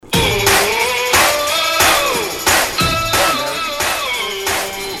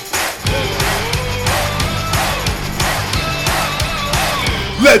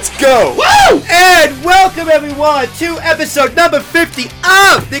go! Woo! And welcome everyone to episode number 50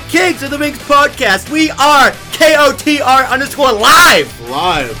 of the Kings of the Rings podcast. We are KOTR_live.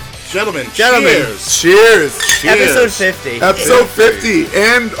 Live. Gentlemen, Cheers. Cheers. Episode 50. Episode 50.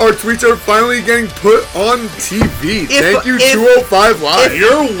 And our tweets are finally getting put on TV. Thank you, 205 Live.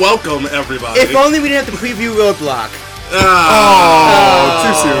 You're welcome, everybody. If only we didn't have to preview Roadblock. Too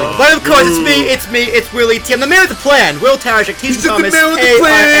soon. But of course, it's Willie T. I'm the man with the plan. Will Tarashik, T. He's Thomas, the man with the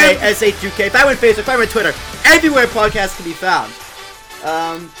plan. ARASH2K. If I went Facebook, if I went Twitter, everywhere podcasts can be found.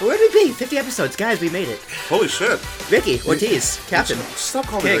 But where did we be? 50 episodes. Guys, we made it. Holy shit. Ricky Ortiz, Captain. Stop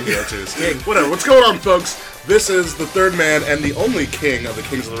calling me King. Ricky Ortiz. King. Whatever. What's going on, folks? This is the third man and the only king of the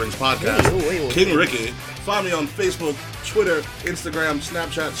Kings of the Rings podcast, Wait. King Ricky. Find me on Facebook, Twitter, Instagram,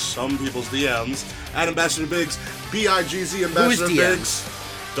 Snapchat, some people's DMs, at Ambassador Biggs, BIGZ Ambassador Who's Biggs.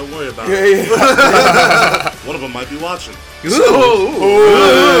 Don't worry about Yeah. it. One of them might be watching.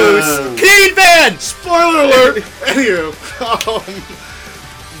 Canadian fan! Spoiler alert! Anywho,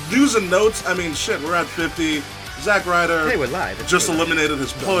 news and notes. I mean, shit, we're at 50. Zack Ryder Hey, we're live. just eliminated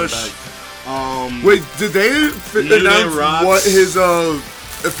his push. Wait, did they announce Rocks. what his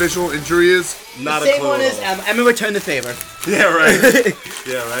official injury is? Not The a same clue. one as Emma returned the favor. Yeah, right.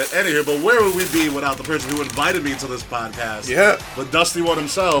 Yeah, right. Anywho, but where would we be without the person who invited me to this podcast? Yeah. The Dusty one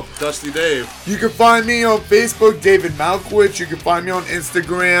himself, Dusty Dave. You can find me on Facebook, David Malkowicz. You can find me on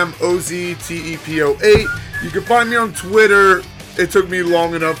Instagram, OZTEPO8. You can find me on Twitter. It took me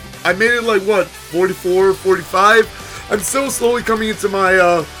long enough. I made it like, 44, 45? I'm still slowly coming into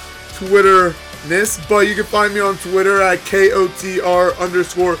my Twitter-ness, but you can find me on Twitter at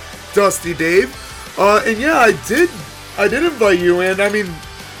KOTR_Dusty Dave. And yeah, I did invite you, and I mean,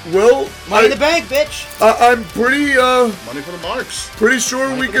 well, Money in the bank, bitch. I'm pretty, Money for the marks. pretty sure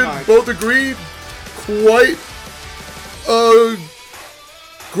Money we for the could mark. both agree quite a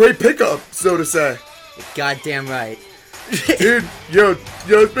great pickup, so to say. Goddamn right. Dude, yo,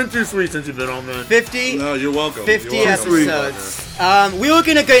 it's been too sweet since you've been on, man. 50 No, you're welcome. 50 You're welcome. episodes. We were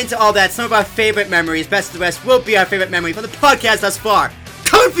going to get into all that. Some of our favorite memories. Best of the West will be our favorite memory from the podcast thus far.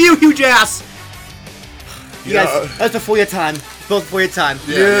 Coming for you, huge ass. You Yeah. guys, that's before your time. Both before your time.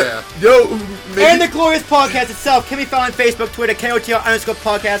 Yeah. Yo, maybe, And the glorious podcast itself can be found on Facebook, Twitter,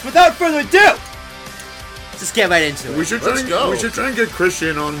 KOTR_podcast. Without further ado, just get right into it. we should Let's go. try and get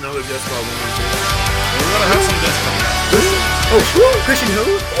Christian on another guest problem. We're going to have some guests coming up. Christian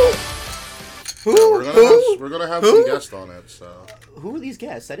who? We're gonna have some guests on it, so. Who are these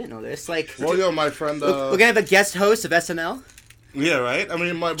guests? I didn't know this. Like, Well, yo, my friend, we're going to have a guest host of SNL. yeah, right? I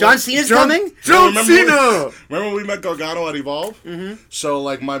mean, my John Cena's coming? John Remember Cena! Remember we met Gargano at Evolve? Mm-hmm. So,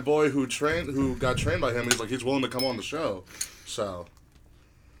 like, my boy who got trained by him, he's willing to come on the show. So,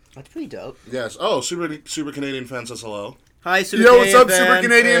 That's pretty dope. yes. Oh, super Canadian fan says hello. Hi, Super Yo, what's Canadian up, fan. Super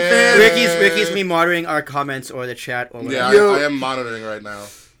Canadian Hey. fan? Ricky's me monitoring our comments or the chat or whatever. Yeah, Yo. I am monitoring right now.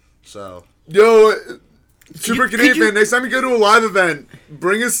 So, Yo, Super could Canadian you- fan, next time you go to a live event,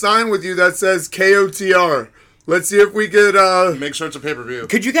 bring a sign with you that says KOTR. Let's see if we could, make sure it's a pay-per-view.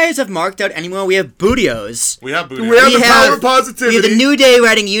 Could you guys have marked out anywhere? We have Bootios. We have booty. We have We the have- power of positivity. We have the New Day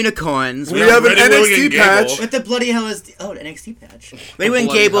riding unicorns. We have an Ready, Willing, NXT and Gable. patch. What the bloody hell is... Oh, an NXT patch. Ready Wing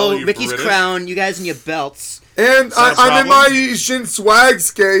bloody hell, Gable, you Ricky's British? crown, you guys in your belts. And that a I'm in problem? my Shin Swag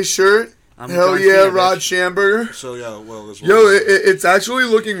Skate shirt. I'm Hell John yeah, Cena, Rod bitch. Schamberger. So, yeah, well, this Yo, it's actually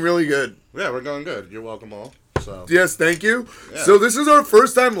looking really good. yeah, we're going good. You're welcome all. So, Yes, thank you. Yeah. So this is our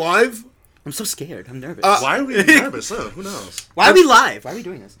first time live I'm so scared. I'm nervous. why are we nervous? Who knows? Why are we live? Why are we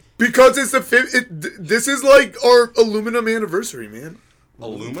doing this? because it's the this is like our aluminum anniversary, man.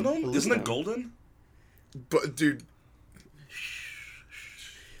 Aluminum? Isn't it golden? But dude,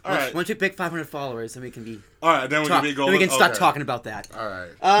 All right. Once we pick 500 followers, then we can be... All right, then we can be Then golden. we can start Okay. talking about that. All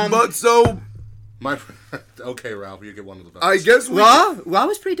right. but so My okay, Ralph, you get one of the belts. I guess we. Raw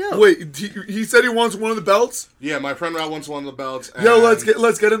was pretty dope. Wait, he said he wants one of the belts. Yeah, my friend Ralph wants one of the belts. Yo, and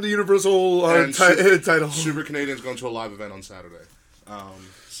let's get him the Universal and title. Super Canadian's going to a live event on Saturday.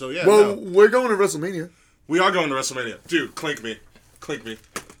 So yeah, Well, no. we're going to WrestleMania. We are going to WrestleMania, dude. Clink me.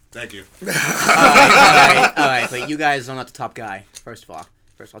 Thank you. All right, but you guys are not the top guy. First of all,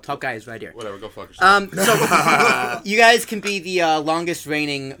 top guy is right here. Whatever, go fuck yourself. So you guys can be the longest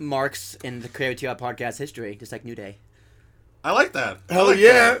reigning marks in the KOTR podcast history, just like New Day. I like that. I Hell like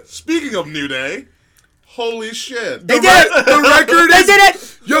yeah. that. Speaking of New Day, holy shit. They did it! The record They is. did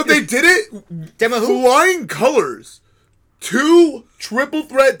it! Yo, they did it. Demo who? Flying colors. 2 triple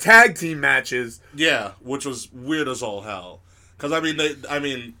threat tag team matches. Yeah, which was weird as all hell. Because I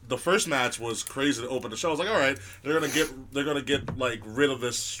mean, the first match was crazy to open the show. I was like, all right, they're gonna get like rid of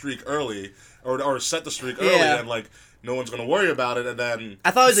this streak early, or set the streak early, Yeah. and like no one's going to worry about it, and then...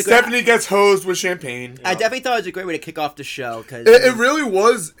 I thought it was a Stephanie gets hosed with champagne. I definitely thought it was a great way to kick off the show. Cause, It really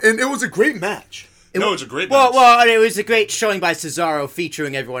was, and it was a great match. it's a great match. Well, it was a great showing by Cesaro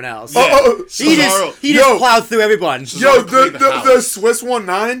featuring everyone else. Yeah. He just plowed through everyone. Yo, cleaned the house. the Swiss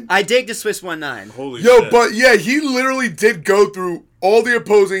 1-9. I dig the Swiss 1-9. Holy Yo, shit. but yeah, he literally did go through all the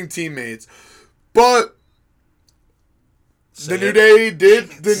opposing teammates. But Say the New it. Day did.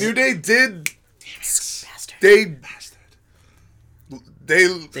 The New Day did. Bastard.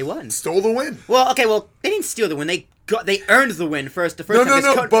 They won. Stole the win. Well, okay, they didn't steal the win. They earned the win first. The first No, time.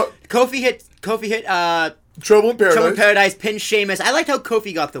 no, because but- Kofi hit Trouble in Paradise. Trouble in Paradise, pinned Sheamus. I liked how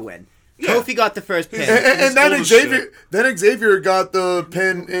Kofi got the win. Yeah. Kofi got the first pin. And He's old then as Xavier got the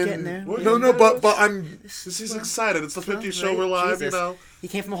pin Getting there. in. What are No, you no, doing? but I'm. He's excited. It's the 50th Right? show we're live, Jesus. you know. He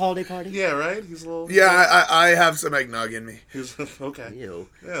came from a holiday party. Yeah, right? He's a little... Yeah, I have some eggnog in me. He's... Okay. Ew.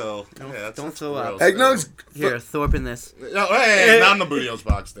 Ew. Yeah, Don't throw up. gross. Eggnog's. Here, Thorpe in this. No, hey, not in the Booty-O's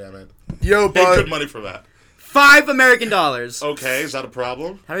box, damn it. Yo, Pay but good money for that. $5 American. Okay, is that a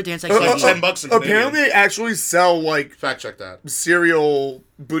problem? How to dance like like Satan. $10 in Canadian. apparently they actually sell like Fact check that. cereal,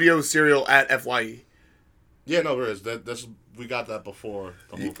 Bootio cereal at FYE. Yeah, no, there is. We got that before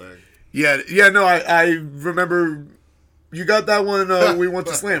the whole thing. Yeah, no, I remember you got that one we went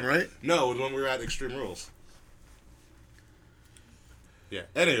to Slam, right? No, it was when we were at Extreme Rules. Yeah.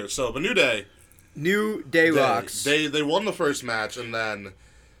 Anyway, so the New Day, New Day rocks. they won the first match, and then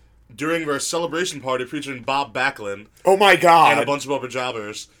during their celebration party featuring Bob Backlund Oh my god. and a bunch of other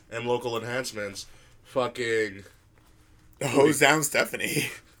jobbers and local enhancements, fucking Hose down Stephanie.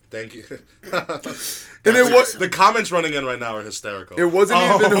 thank you. And it was The comments running in right now are hysterical. it wasn't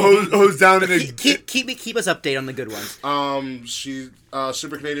even hose down in a Keep us updated on the good ones. She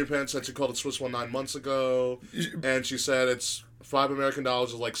Super Canadian Pants said she called it Swiss 1-9 months ago, and she said it's $5 American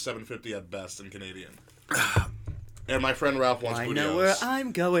is like $7.50 at best in Canadian. And my friend Ralph wants I Booty-O's. know where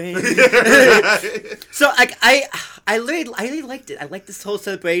I'm going. So I really liked it. I liked this whole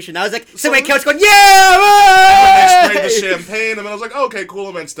celebration. I was like, somebody couch going, yeah! I Hooray! sprayed the champagne, and then I was like, oh, okay, cool.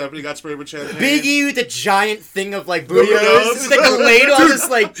 And then Stephanie got sprayed with champagne. Biggie with the giant thing of like Booty-O's. Booty-O's. It was like a ladle. I was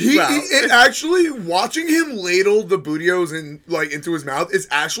just like, wow. it actually watching him ladle the Bootios into his mouth is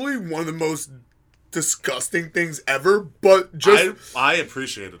actually one of the most disgusting things ever. But just I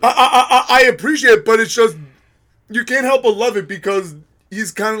appreciated it. I appreciate it, but it's just you can't help but love it because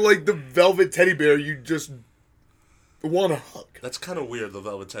he's kind of like the velvet teddy bear you just want to hug. That's kind of weird, the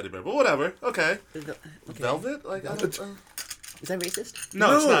velvet teddy bear, but whatever. Okay. Okay. Velvet? Like, I don't, Is that racist?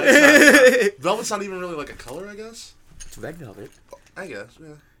 no, it's not. It's not. Velvet's not even really like a color, I guess. It's red velvet. I guess,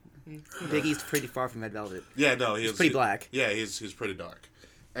 yeah. Biggie's pretty far from red velvet. Yeah, no, he's pretty black. Yeah, he's pretty dark.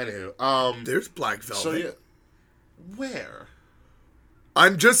 Anywho, There's black velvet. so yeah, where?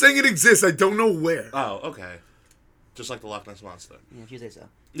 I'm just saying it exists. I don't know where. Oh, okay. Just like the Loch Ness Monster. Yeah, if you say so.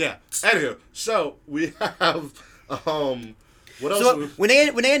 Yeah. Anywho, so we have what else? So when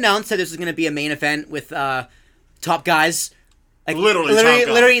they announced that this was going to be a main event with top guys, like Literally top guy.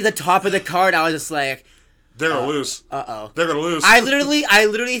 literally the top of the card, I was just like, They're gonna lose. uh-oh. They're gonna lose. I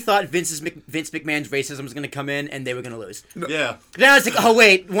literally thought Vince McMahon's racism was going to come in and they were going to lose. Yeah. Then I was like, oh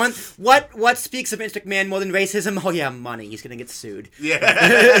wait, what speaks of Vince McMahon more than racism? Oh yeah, money. He's going to get sued. Yeah.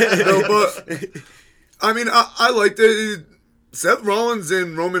 No, but I mean, I liked it. Seth Rollins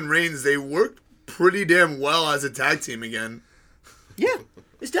and Roman Reigns, they worked pretty damn well as a tag team again. Yeah,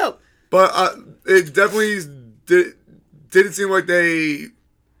 it's dope. But it definitely didn't seem like they...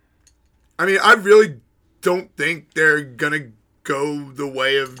 I mean, I really don't think they're going to go the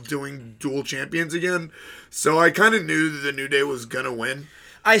way of doing dual champions again. So I kind of knew that the New Day was going to win.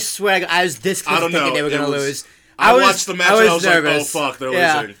 I swear, I was this close I to don't thinking know. they were It going to was- lose. I watched the match and I was like, oh, fuck, they're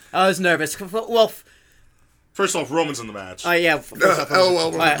losing. I was nervous. Well, First off, Roman's in the match. oh yeah.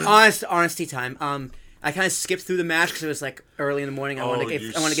 LOL. Honesty time. I kind of skipped through the match because it was like early in the morning. I wanted to you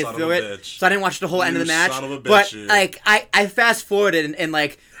get son through of a it, bitch. so I didn't watch the whole end of the You match. son of a bitch, But you. like I fast forwarded and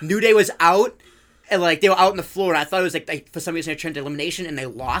like New Day was out, and like they were out on the floor. And I thought it was like for some reason they turned to elimination and they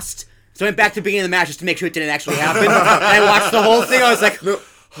lost. So I went back to the beginning of the match just to make sure it didn't actually happen. And I watched the whole thing. I was like,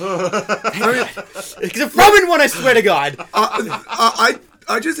 because if Roman won, I swear to God.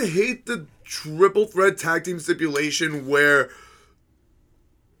 I just hate the triple threat tag team stipulation where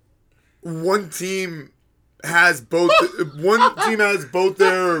one team has both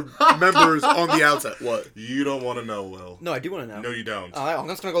their members on the outside. What? You don't want to know, Will. No, I do want to know. No, you don't. I'm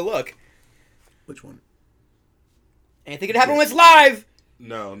just gonna go look. Which one? Anything could happen when it's live.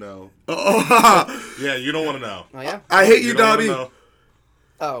 No. Oh, Yeah, you don't want to know. Oh yeah. I hate you, don't wanna Dobby. know.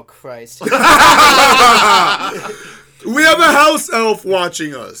 Oh Christ. We have a house elf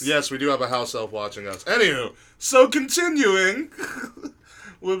watching us. Yes, we do have a house elf watching us. Anywho, so continuing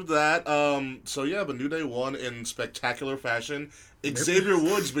with that, so yeah, the New Day won in spectacular fashion. Xavier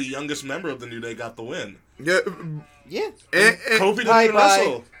Woods, the youngest member of the New Day, got the win. Yeah. Yeah. And, Kofi didn't Bye even bye.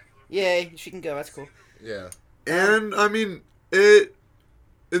 wrestle. Yay, she can go. That's cool. Yeah. and I mean it.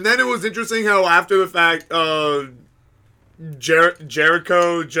 And then it was interesting how after the fact,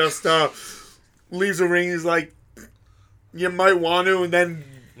 Jericho just leaves the ring. He's like, "You might want to," and then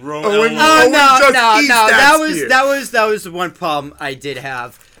Roman. Owen Oh just no! eats That was the one problem I did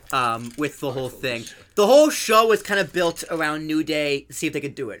have with the whole thing. The whole show was kind of built around New Day to see if they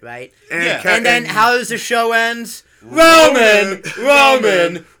could do it, right? Yeah. And then how does the show end? Roman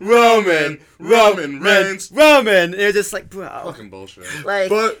Reigns. They're just like, bro, Fucking bullshit. like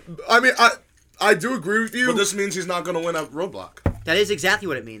But I mean, I do agree with you. But this means he's not going to win at Roadblock. that is exactly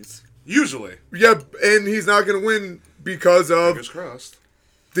what it means. Usually. Yeah, and he's not gonna win because of Fingers crossed.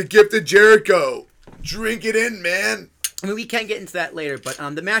 the gift of Jericho. Drink it in, man. I mean, we can get into that later, but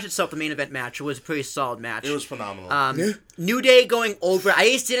the match itself, the main event match, was a pretty solid match. It was phenomenal. Yeah. New Day going over.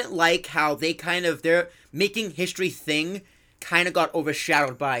 I just didn't like how they their making history thing kind of got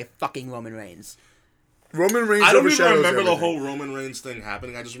overshadowed by fucking Roman Reigns. Roman Reigns I don't even overshadows remember the everything. whole Roman Reigns thing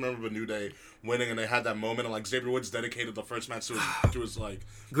happening. I just remember the New Day winning, and they had that moment, and like Xavier Woods dedicated the first match to his like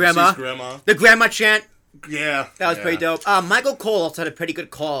Grandma. deceased grandma. The grandma chant, Yeah, that was yeah. pretty dope. Michael Cole also had a pretty good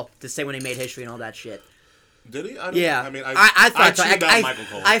call to say when he made history and all that shit. Did he? Yeah, I mean, I thought so. tuned out Michael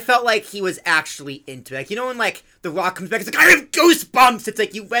Cole. I felt like he was actually into it. Like, you know when like The Rock comes back, it's like I have goosebumps. It's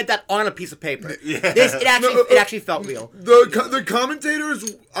like you read that on a piece of paper. Yeah. It actually felt real. The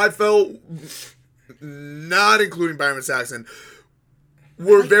commentators, I felt, not including Byron Saxon,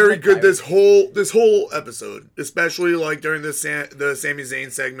 were very like good Byron. this whole episode, especially like during the Sami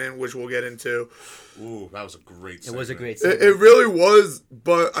Zayn segment, which we'll get into. Ooh, that was a great. It was a segment. great. It segment. really was,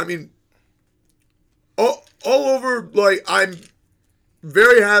 but I mean, all over, like, I'm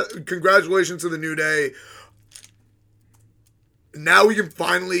very happy. Congratulations to the New Day. Now we can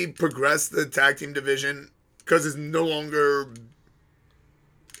finally progress the tag team division because it's no longer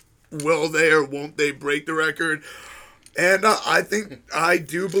will they or won't they break the record. And I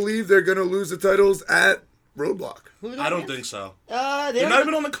do believe they're going to lose the titles at Roadblock. I don't think so. They're They're not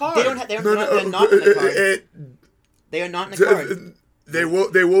even on the card. They don't have. They're not in the card. They are not in the card. They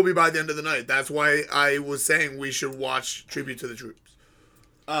will be by the end of the night. That's why I was saying we should watch Tribute to the Troops.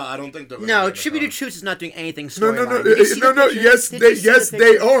 I don't think they're. Gonna No, be in the Tribute to card. Troops is not doing anything. No, storyline. Did you see the picture? Yes, Did you see the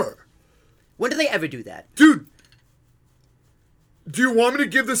they picture? are. When do they ever do that? Dude, do you want me to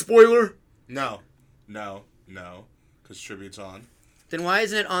give the spoiler? No, because Tribute's on. Then why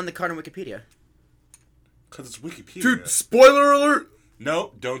isn't it on the card on Wikipedia? Because it's Wikipedia. Dude, spoiler alert.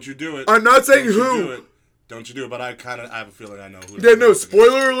 No, don't you do it. I'm not saying Don't you who. do it. Don't you do it, but I have a feeling I know who. Yeah, no,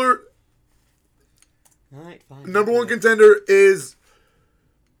 spoiler alert. All right, fine. Number one contender is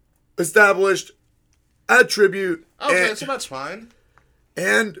established at Tribute. Okay, so that's fine.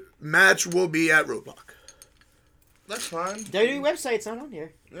 And match will be at Roadblock. That's fine. WWE website's not on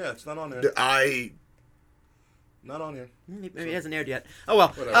here. Yeah, it's not on here. Not on here. Maybe it hasn't aired yet. Oh well.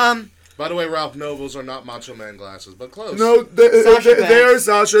 Whatever. By the way, Ralph Novels are not Macho Man glasses, but close. No, Sasha they are Banks.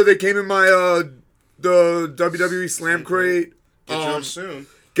 Sasha. They came in my the WWE Slam Crate. Get yours soon.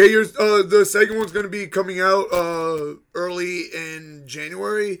 Get yours. The second one's going to be coming out early in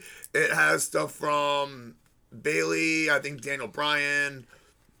January. It has stuff from Bailey, I think Daniel Bryan.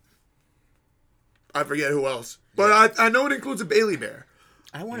 I forget who else, but I know it includes a Bailey Bear.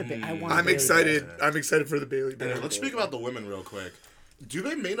 I want to. I'm excited. I'm excited for the Bailey Bear. Let's speak about the women real quick. Do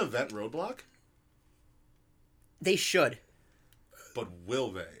they main event Roadblock? They should. But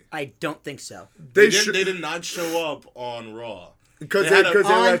will they? I don't think so. They They should did not show up on Raw. because they had they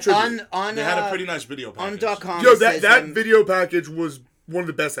had Tribute. On They had a pretty nice video on package. .com. Yo, it says, that video package was one of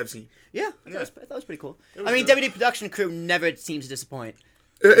the best I've seen. Yeah, I thought it was pretty cool. was I mean, good. WWE production crew never seems to disappoint.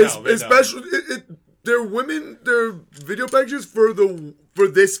 It's, No, they especially they're women. They're video packages for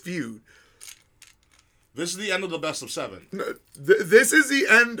this feud. This is the end of the best of 7. This is the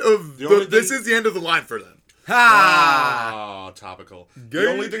end of this is the end of the line for them. Ha! Ah, topical. Gay. The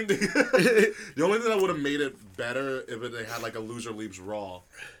only thing that would have made it better if they had like a loser leaves Raw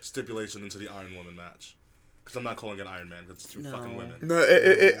stipulation into the Iron Woman match. Because I'm not calling it Iron Man. Because it's two fucking women. No,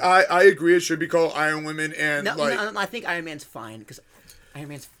 I agree. It should be called Iron Women, and No, like I think Iron Man's fine because Iron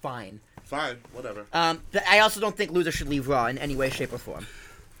Man's fine. Fine, whatever. But I also don't think loser should leave Raw in any way, shape, or form.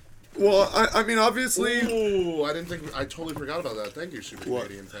 well, I mean, obviously. Ooh, I totally forgot about that. Thank you, Super What?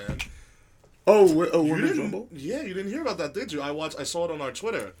 Canadian fan. Oh, You Women's Rumble. didn't, yeah, you didn't hear about that, did you? I saw it on our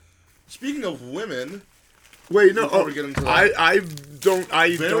Twitter. Speaking of women, Wait, no. Before we get into that. I don't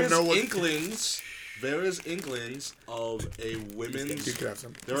know what. There is inklings of a women's. You could have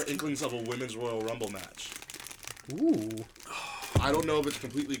some. There are inklings of a women's Royal Rumble match. Ooh. I don't know if it's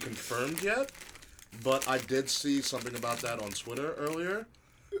completely confirmed yet, but I did see something about that on Twitter earlier.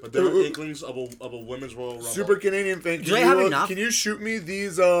 But there are inklings of a women's Royal Rumble. Super Canadian fan. Do they have enough? Can you shoot me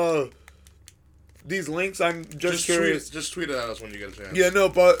these links? I'm just curious. Just tweet it at us when you get a chance. Yeah, no,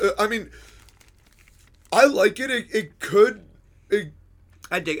 but I mean, I like it. It could.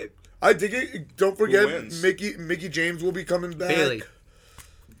 I dig it. I dig it. Don't forget, wins? Mickey James will be coming back. Bailey.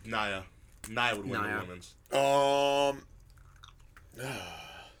 Nia would win Nia. the women's.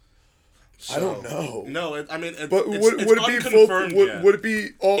 I don't know. No, But it's would it be full? unconfirmed yet. Would it be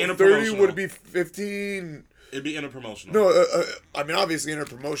all 30? Interpromotional. Would it be 15? It'd be interpromotional. No, I mean obviously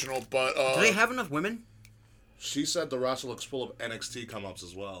interpromotional, but Do they have enough women? She said the roster looks full of NXT come-ups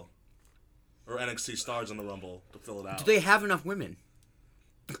as well. Or NXT stars in the Rumble to fill it out. Do they have enough women?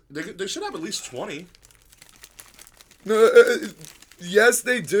 They should have at least 20. No, yes,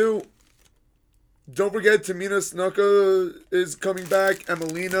 they do. Don't forget, Tamina Snuka is coming back.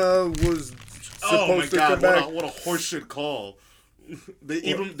 Emelina was supposed Oh my to god, come back. what a horseshit call. They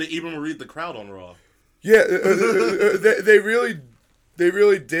even read the crowd on Raw. Yeah, they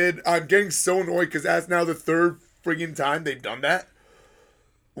really did. I'm getting so annoyed because that's now the third friggin' time they've done that.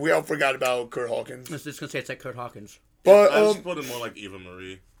 We all forgot about Kurt Hawkins. I was just gonna say it's like Kurt Hawkins. But I was putting more like Eva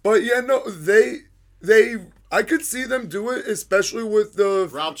Marie. but yeah, no, they I could see them do it, especially with the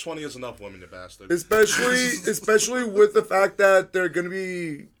Rob 20 is enough women, you bastard. especially with the fact that they're gonna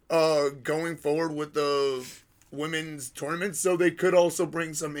be going forward with the women's tournament, so they could also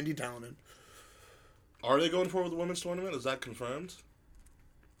bring some indie talent in. Are they going forward with the women's tournament? Is that confirmed?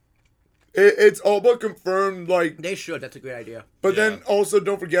 It's all but confirmed, like. They should. That's a great idea. But Yeah. then also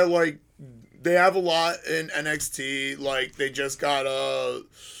don't forget, like, they have a lot in NXT. Like, they just got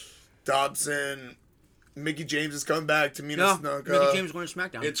Dobson. Mickey James is coming back. Tamina No, Snuka. Mickey James is going to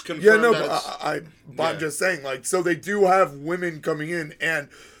SmackDown. It's confirmed Yeah, no, that but it's... but I'm just saying, like, so they do have women coming in, and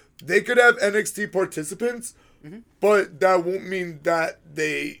they could have NXT participants, but that won't mean that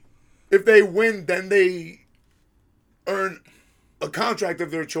if they win, then they earn a contract of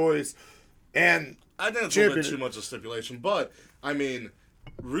their choice, and I think it's a little bit too much of stipulation, but, I mean,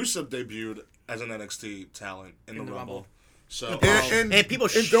 Rusev debuted as an NXT talent in the Rumble. So, And people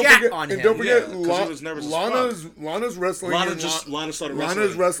don't shat forget, on and him. don't forget, Yeah, 'cause he was nervous as Lana's wrestling. Lana started wrestling.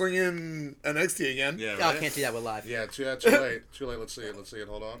 Lana's wrestling in NXT again. yeah, Oh, I right? can't see that with live. Yeah, too late. Too late. Let's see it.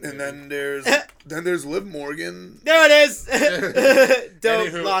 Hold on. And then there's Liv Morgan. There it is. Dope,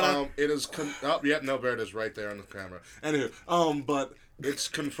 Anywho, Lana. it is. There it is, right there on the camera. Anywho, but it's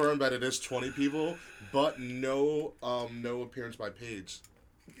confirmed that it is 20 people, but no appearance by Paige.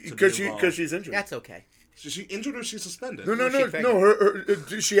 Because she's injured. That's okay. Is she injured or is she suspended? No. she's pregnant.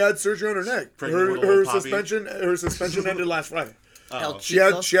 Her she had surgery on her neck. Pregnant with a Her little poppy. suspension ended last Friday. El She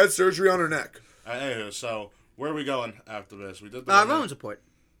had Chico. surgery on her neck. Anywho, so where are we going after this? We did the Rollins report.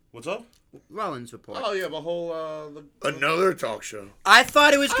 What's up? Rollins report. Oh yeah, the whole Another talk show. I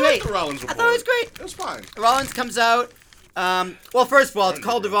thought it was I great. liked the Rollins report. I thought it was great. It was fine. Rollins comes out. Well, first of all, it's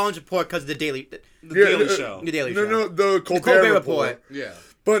called the Rollins report because of the Daily Daily Show. The Daily No, Show. no, the Colbert, Colbert report. report. Yeah.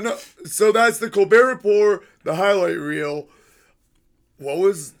 But no, so that's the Colbert report, the highlight reel. What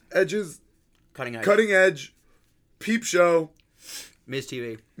was Edge's Cutting Edge. Cutting Edge, Peep Show, Miz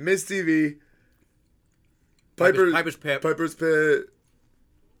TV. Miz TV, Piper's Pit. Piper's Pit.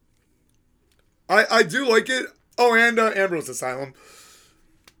 I do like it. Oh, and Ambrose Asylum.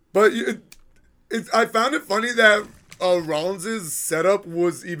 But I found it funny that Rollins' setup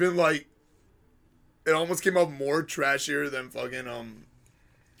was even like, it almost came out more trashier than fucking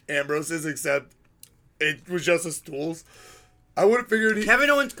Ambrose's, except it was just the stools. I would have figured Kevin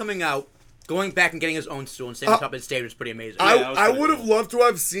Owens coming out, going back and getting his own stool and standing on top of the stage was pretty amazing. that was I pretty would have cool. loved to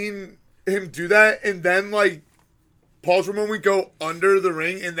have seen him do that, and then like Paul Strowman would go under the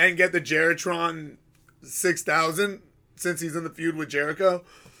ring and then get the Jeritron 6000 since he's in the feud with Jericho.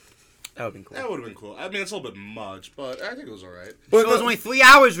 That would have been cool. That would have been cool. I mean, it's a little bit much, but I think it was alright. But So it was no, only 3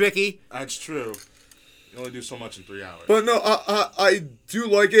 hours, Ricky. That's true. You only do so much in 3 hours. but no, I do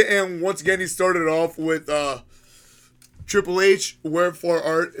like it, and once again he started off with Triple H. Wherefore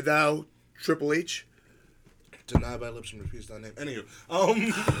art thou, Triple H? Deny by lips and refuse thy name. Anywho,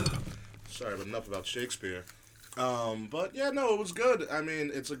 sorry, but enough about Shakespeare. But yeah, no, it was good. I mean,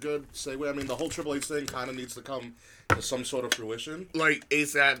 it's a good segue. I mean, the whole Triple H thing kind of needs to come to some sort of fruition. Like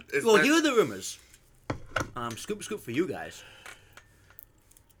ASAP. Well, here are the rumors. Scoop for you guys.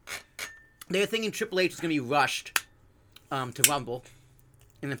 They're thinking Triple H is going to be rushed to Rumble.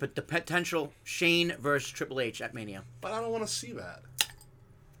 And then put the potential Shane versus Triple H at Mania. But I don't want to see that.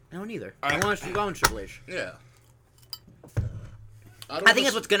 I don't either. I want to see going Triple H. Yeah. I think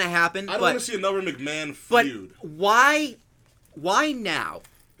that's what's going to happen. I don't want to see another McMahon but feud. Why now?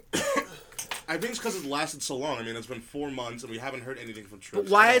 I think it's because it lasted so long. I mean, it's been 4 months, and we haven't heard anything from Trips.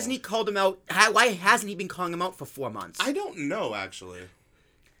 But why hasn't he called him out? Why hasn't he been calling him out for 4 months? I don't know, actually.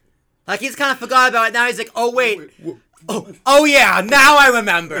 Like, he's kind of forgot about it. Now he's like, oh, wait. Oh yeah, now I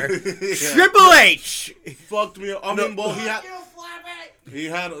remember. Triple H fucked me up. I mean, well, he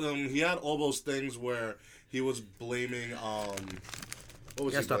had all those things where he was blaming what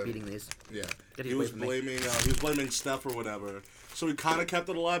was he stop blaming? eating these. Yeah, he was blaming Steph or whatever. So he kind of kept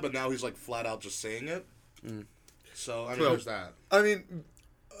it alive, but now he's like flat out just saying it. So I mean, there's that. I mean,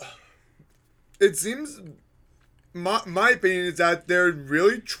 it seems. My opinion is that they're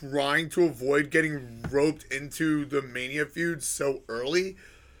really trying to avoid getting roped into the Mania feud so early.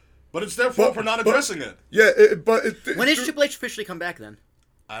 But it's their fault for not addressing it. Yeah, when does Triple H officially come back then?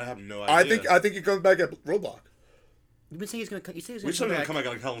 I have no idea. I think he comes back at Roadblock. You've been saying he's gonna. You say he's we said he was gonna come back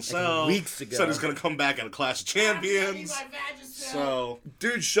at Hell in a Cell. Weeks ago. Said he's gonna come back at a Clash of Champions. So,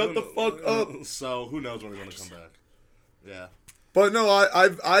 dude, shut the fuck up. So who knows when he's gonna come back? Yeah. But no,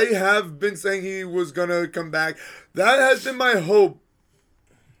 I have been saying he was gonna come back. That has been my hope.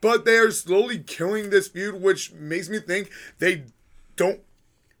 But they are slowly killing this feud, which makes me think they don't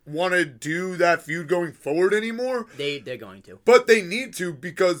want to do that feud going forward anymore. They're going to. But they need to,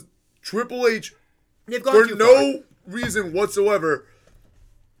 because Triple H, they've gone for too no far. reason whatsoever,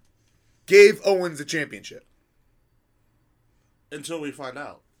 gave Owens a championship. Until we find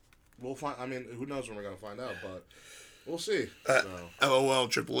out. We'll find. I mean, who knows when we're gonna find out, but we'll see. LOL,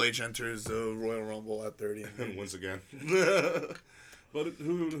 Triple H enters the Royal Rumble at 30 and wins again. But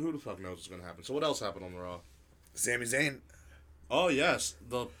who the fuck knows what's gonna happen? So what else happened on the Raw? Sami Zayn. Oh yes,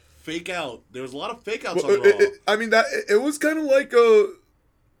 the fake out. There was a lot of fake outs on Raw. I mean, it was kind of like a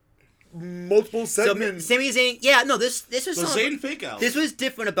multiple segments. So Sami Zayn, yeah, no, this was the Zayn fake out. This was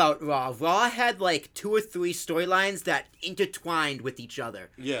different about Raw. Raw had like 2 or 3 storylines that intertwined with each other.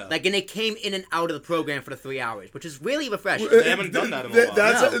 Yeah, like, and they came in and out of the program for the 3 hours, which is really refreshing. They haven't done that in a while.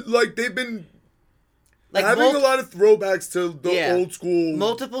 That's like they've been like having a lot of throwbacks to the old school.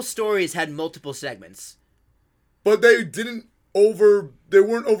 Multiple stories had multiple segments, but they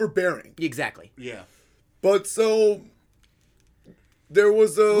weren't overbearing. Exactly. Yeah. But so there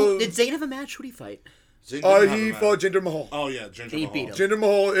was a. Did Zayn have a match? Who did he fight? He fought Jinder Mahal. Oh yeah, Jinder Mahal. Beat him. Jinder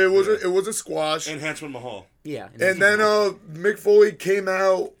Mahal. It was a squash. Enhancement Mahal. Yeah. And then Mick Foley came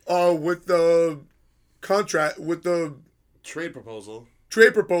out with the contract with the trade proposal.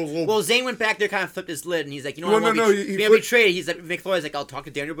 Well, Zayn went back there, kind of flipped his lid, and he's like, "You know what? He be traded." He's like, Mick Foley's like, "I'll talk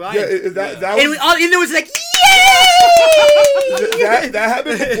to Daniel Bryan." Yeah, that and was. And it was like, yay! that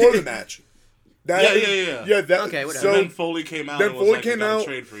happened before the match. Yeah. Yeah. Okay, whatever. So then Foley came out. And was like,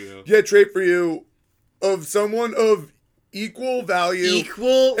 trade for you. Yeah, trade for you, of someone of equal value.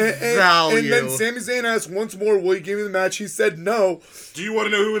 Value. And then Sami Zayn asked once more, "Will you give me the match?" He said no. Do you want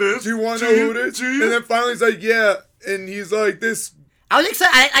to know who it is? Do you want to know who it is? And then finally he's like, "Yeah," and he's like, "This." I was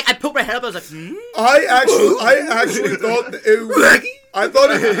excited. I poked my head up. I was like, I actually thought I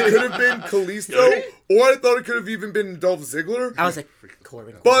thought it could have been Kalisto, or I thought it could have even been Dolph Ziggler. I was like,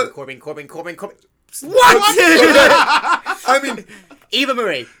 Corbin. What? I mean, Eva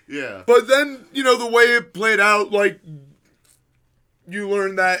Marie. Yeah. But then, the way it played out, like, you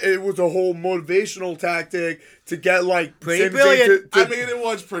learn that it was a whole motivational tactic to get, like, pretty brilliant. I mean, it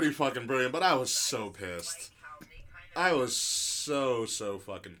was pretty fucking brilliant, but I was so pissed. I was so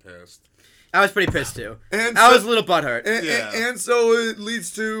fucking pissed. I was pretty pissed too. And I was a little butthurt. And so it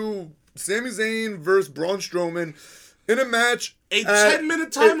leads to Sami Zayn versus Braun Strowman in a match. A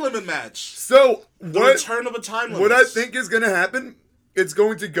 10-minute time limit match. So the return of a time limit. What I think is going to happen, it's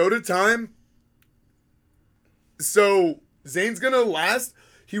going to go to time. So Zayn's going to last.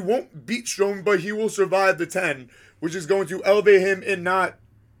 He won't beat Strowman, but he will survive the 10, which is going to elevate him and not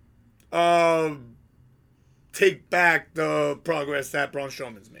take back the progress that Braun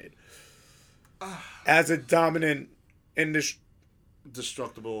Strowman's made as a dominant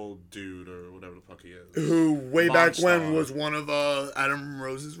indestructible dude or whatever the fuck he is. Who way back when was one of Adam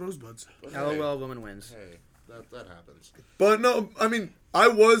Rose's rosebuds. LOL, woman wins. Hey, that happens. But no, I mean, I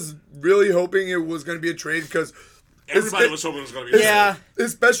was really hoping it was going to be a trade because everybody was hoping it was going to be a trade. Yeah.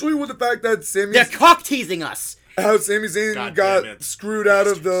 Especially with the fact that they're cock teasing us. How Sami Zayn got screwed out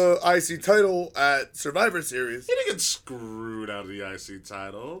of the IC title at Survivor Series. He didn't get screwed out of the IC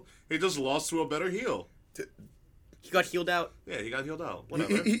title. He just lost to a better heel. He got healed out. Yeah, he got healed out.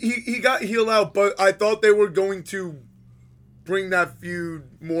 Whatever. He got healed out, but I thought they were going to bring that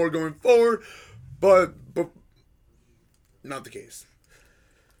feud more going forward, but not the case.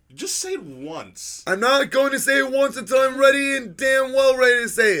 Just say it once. I'm not going to say it once until I'm ready and damn well ready to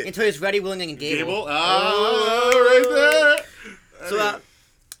say it. Until he's ready, willing, and Gable. Gable? Right there. So,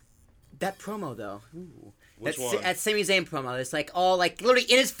 that promo, though. Ooh. Which one? That Sami Zayn promo. It's like all like literally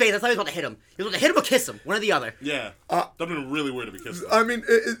in his face. I thought he was about to hit him. He was about to hit him or kiss him. One or the other. Yeah. That'd been really weird to be kissed. I mean,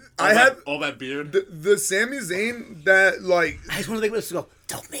 All that beard. the Sami Zayn that, like... I just want to make this go,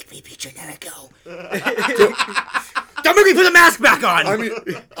 don't make me be Generico. Don't make me put the mask back on. I mean,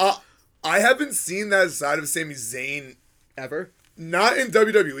 I haven't seen that side of Sami Zayn ever. not in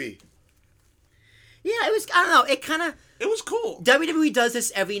WWE. Yeah, it was. I don't know. It kind of. It was cool. WWE does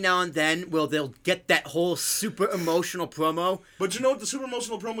this every now and then, where they'll get that whole super emotional promo. But you know what? The super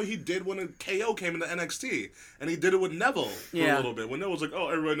emotional promo he did when KO came into NXT, and he did it with Neville for a little bit. When Neville was like, "Oh,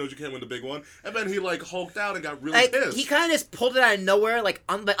 everybody knows you can't win the big one," and then he like hulked out and got really pissed. He kind of just pulled it out of nowhere. Like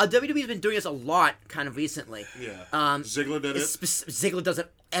WWE's been doing this a lot, kind of recently. Yeah. Ziggler did it. Ziggler does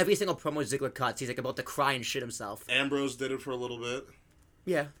it every single promo Ziggler cuts. He's like about to cry and shit himself. Ambrose did it for a little bit.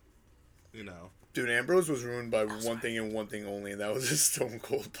 Yeah. You know. Dude, Ambrose was ruined by one thing and one thing only, and that was his Stone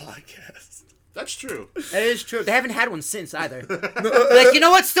Cold podcast. That's true. That is true. They haven't had one since either. Like, you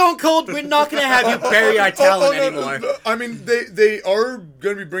know what, Stone Cold? We're not going to have you bury our talent anymore. No. I mean, they are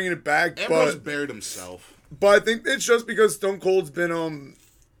going to be bringing it back, Ambrose buried himself. But I think it's just because Stone Cold's been,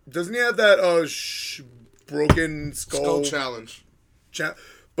 doesn't he have that, broken skull challenge?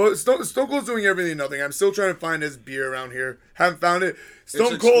 But Stone Cold's doing everything and nothing. I'm still trying to find his beer around here. Haven't found it.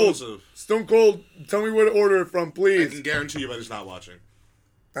 Stone Cold, tell me where to order it from, please. I can guarantee you that he's not watching.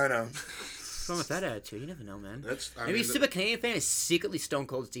 I know. What's wrong with that attitude? You never know, man. Maybe a super Canadian fan is secretly Stone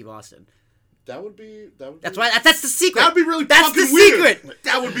Cold Steve Austin. That would be. That's why. That's the secret. That'd be really That's fucking the weird. Secret.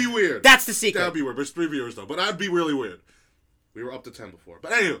 That would be weird. That's the secret. That would be weird. But it's 3 viewers though. But that'd be really weird. We were up to 10 before.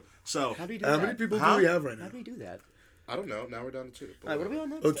 But anyway, so how do you do that? How many people do we have right now? How do we do that? I don't know. Now we're down to 2. All right, what are we on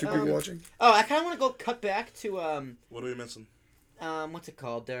next? Oh, 2 people watching. Oh, I kind of want to go cut back to What are we missing? What's it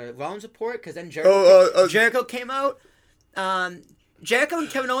called? The Rollins report, because then Jericho came out. Jericho and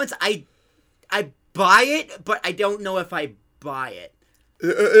Kevin Owens, I buy it, but I don't know if I buy it.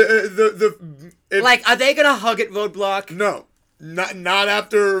 Like, are they gonna hug at Roadblock? No, not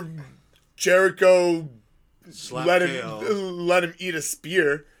after Jericho let him eat a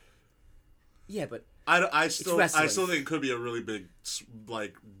spear. Yeah, but I still think it could be a really big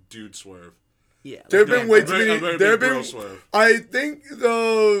dude swerve. Yeah, there have been way too many. There have been. Swerve. I think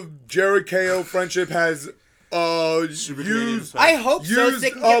the Jericho friendship has used. I hope so. They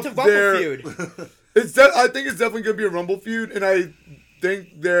can get to Rumble feud. I think it's definitely going to be a Rumble feud, and I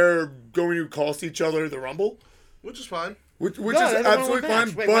think they're going to cost each other the Rumble, which is fine. Which is absolutely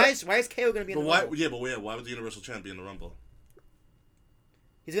fine. Wait, but why is KO going to be in the Rumble? Yeah, but why would the Universal Champ be in the Rumble?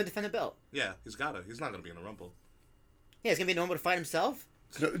 He's going to defend the belt. Yeah, he's got to. He's not going to be in the Rumble. Yeah, he's going to be in the Rumble to fight himself.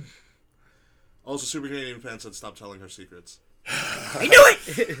 Also, Super Canadian fan said stop telling her secrets. I knew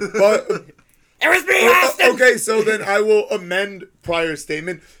it! But it was me, Austin! Okay, so then I will amend prior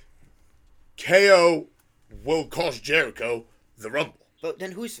statement. KO will cost Jericho the Rumble. But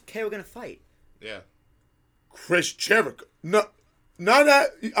then who's KO going to fight? Yeah. Chris Jericho. No, not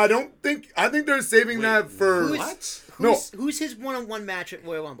that. I think they're saving that for. Who's his one-on-one match at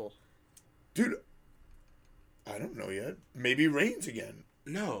Royal Rumble? Dude, I don't know yet. Maybe Reigns again.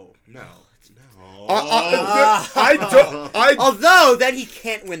 No. Although then he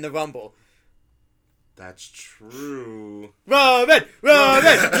can't win the Rumble. That's true. Roman. No,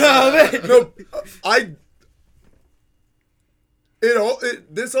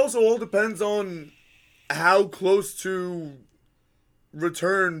 this also all depends on how close to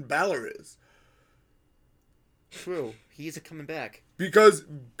return Balor is. True. He's coming back. Because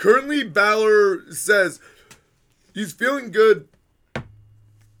currently Balor says he's feeling good.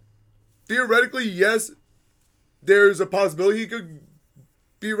 Theoretically, yes, there's a possibility he could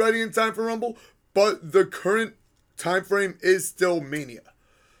be ready in time for Rumble, but the current time frame is still Mania.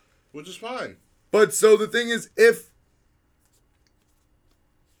 Which is fine. But so the thing is, if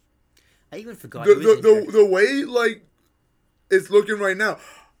I even forgot the way it's looking right now,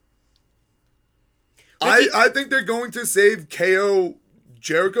 I think they're going to save KO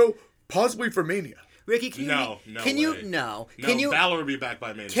Jericho possibly for Mania. Ricky, can you Balor will be back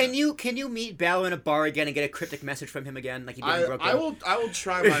by Mania. Can you meet Balor in a bar again and get a cryptic message from him again, like he did in Brooklyn? I will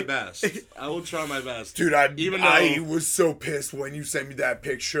try my best. I will try my best, dude. I was so pissed when you sent me that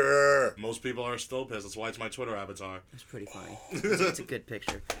picture. Most people are still pissed. That's why it's my Twitter avatar. It's pretty funny. It's a good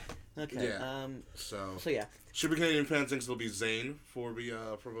picture. Okay. Yeah. So yeah. Super Canadian fan thinks it'll be Zayn for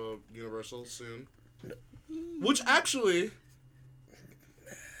the Universal soon. Which actually,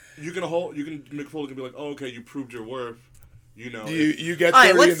 Mick Foley can be like, oh, okay, you proved your worth. You know. You get All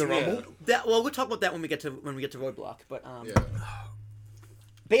right, 30 in let's- the Rumble? Well, we'll talk about that when we get to Roadblock. But Yeah.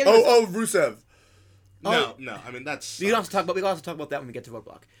 Bailey. Was, Rusev. No. I mean that's. we can also talk about that when we get to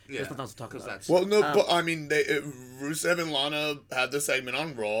Roadblock. Yeah. There's nothing else to talk about. That's. Well, no, but I mean, Rusev and Lana had the segment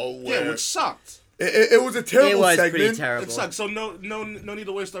on Raw where which sucked. it was a terrible It was segment. pretty terrible. It sucked. So no need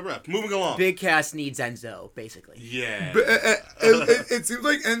to waste our breath. Moving along. Big Cass needs Enzo, basically. Yeah. But, it seems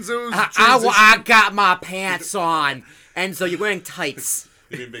like Enzo's I got my pants on. Enzo, you're wearing tights.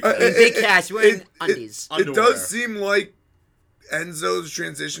 You mean Big Uh, Cass? Big Cass, you're wearing undies. It Underwear. does seem like Enzo's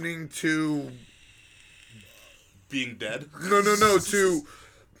transitioning to Being dead. no to.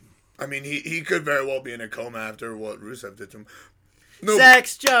 I mean, he could very well be in a coma after what Rusev did to him. No,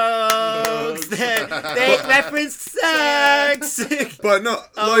 Sex jokes. They reference sex. but no,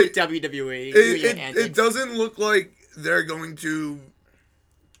 Oh, like WWE. you and your it antics. doesn't look like they're going to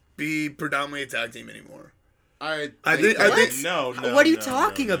be predominantly a tag team anymore. I think- no. What are you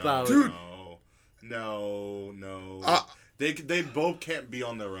talking about? Dude. No. They both can't be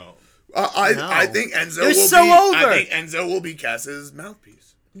on their own. I think Enzo They're will so be. over. I think Enzo will be Cass's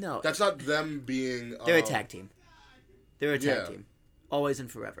mouthpiece. No, That's not them being. they're a tag team. They're a tag yeah. team. Always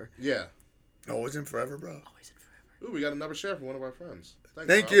and forever. Yeah. Always and forever, bro. Always and forever. Ooh, we got another share from one of our friends. Thanks,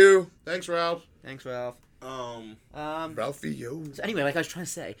 Thank Ralph. you, Thanks, Ralph. Thanks, Ralph. Ralphie. Yo. So anyway, like I was trying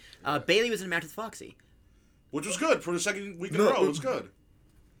to say, Bailey was in a match with Foxy. Which was good for the second week in No, a row. It was good.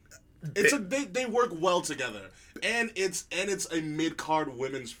 They work well together, and it's a mid card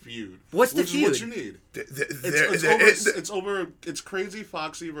women's feud. What's the which feud? is what you need. It's crazy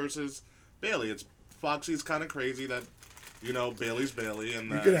Foxy versus Bailey. It's Foxy's kind of crazy that Bailey's Bailey,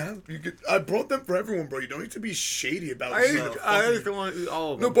 and I brought them for everyone, bro. You don't need to be shady about it. I just don't want to.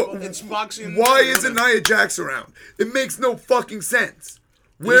 Oh, No, but it's Foxy. And why isn't Nia Jax around? It makes no fucking sense.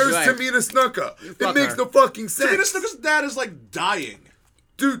 Where's right. Tamina Snuka? It fuck makes her. no fucking Tamina sense. Snuka's dad is like dying.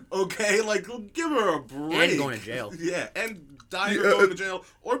 Dude, Okay, like give her a break. And going to jail. Yeah, and dying or Yeah, going to jail,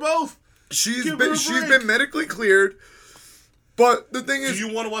 or both. she's Give her a she's break. been medically cleared. But the thing Do is,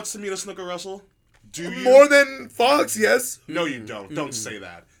 you want to watch Tamina Snuka wrestle? Do you? more than Fox, yes. No, you don't. Don't say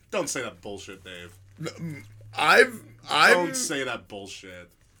that. Don't say that bullshit, Dave. I've Don't say that bullshit.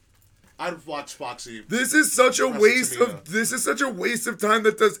 I'd watch Foxy. This is such a Wrestle waste Tamina. of time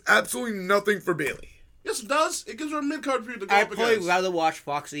that does absolutely nothing for Bailey. Yes, it does. It gives her a mid card feud to go I'd up probably against. rather watch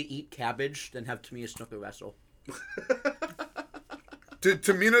Foxy eat cabbage than have Tamina Snuka wrestle.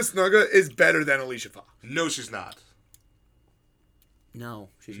 Tamina Snuka is better than Alicia Fox. No, she's not. No,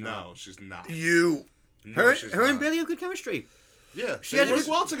 she's not. No, she's not. You. No, she's Her and not. Bailey have good chemistry. Yeah, She they has, a work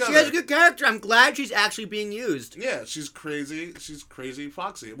good, well together. she has a good character. I'm glad she's actually being used. Yeah, she's crazy. She's crazy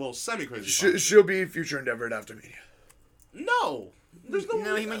Foxy. Well, semi-crazy Foxy. She'll be future endeavored after Mania. No. There's no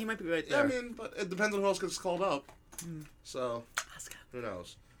No, way. he might be right Yeah, there. I mean, but it depends on who else gets called up. So, Asuka. who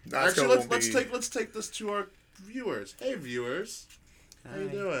knows? Asuka Actually, won't let's take this to our viewers. Hey, viewers. How you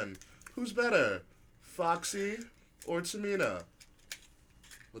Hi. doing? Who's better, Foxy or Tamina?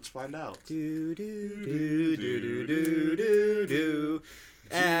 Let's find out. Do, do, do, do, do, do, do.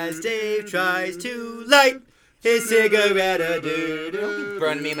 As Dave tries to light his cigarette,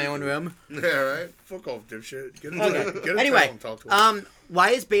 burn me in my own room. Yeah, right. Fuck off, dipshit. Get Okay. a Anyway, towel and talk to us. why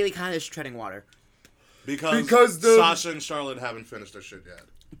is Bailey kind of treading water? Because Sasha and Charlotte haven't finished their shit yet.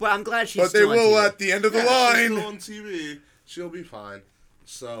 But I'm glad she's But they still on will TV. at the end of the Yeah, she's line. still on TV. She'll be fine.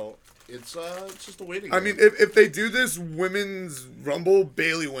 So it's just a waiting. I game. mean, if they do this women's rumble,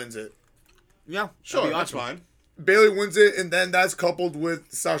 Bailey wins it. Yeah, sure, that'd be that's awesome. fine. Bailey wins it, and then that's coupled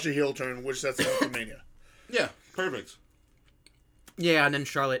with Sasha heel turn, which sets up for Mania. Yeah, perfect. Yeah, and then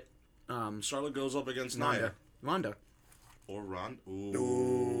Charlotte, Charlotte goes up against Nia Ronda. or Ron. Ooh,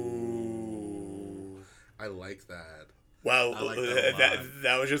 Ooh. I like that. Wow, I like that a lot.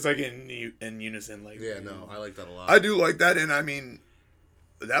 that was just like in unison. Like, Yeah, no, I like that a lot. I do like that, and I mean,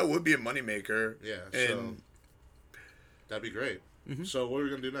 that would be a moneymaker. Yeah, and so that'd be great. So what are we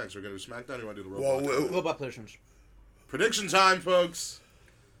gonna do next? We're gonna do SmackDown. Or you want to do the well, Robot? Robot predictions. Prediction time, folks.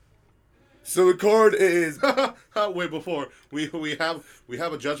 so the card is Wait, before we have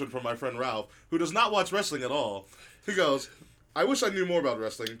a judgment from my friend Ralph, who does not watch wrestling at all. He goes, "I wish I knew more about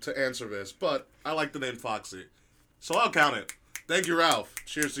wrestling to answer this, but I like the name Foxy, so I'll count it." Thank you, Ralph.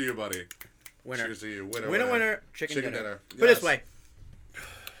 Cheers to you, buddy. Winner. Cheers to you. Winner. Winner. Chicken dinner. dinner. Put it Yes. this way.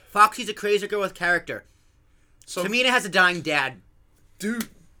 Foxy's a crazy girl with character. So Tamina has a dying dad dude.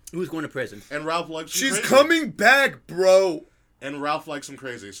 who's going to prison. and Ralph likes. Some She's crazy. coming back, bro. And Ralph likes him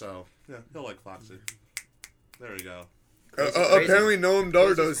crazy, so yeah, he'll like Foxy. There we go. Crazy. Apparently, Noam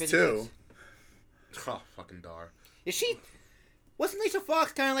Dar Crazy, does crazy too. Oh, fucking Dar. Is she? Wasn't Lisa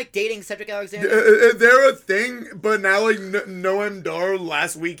Fox kind of like dating Cedric Alexander? They're a thing, but now like Noam Dar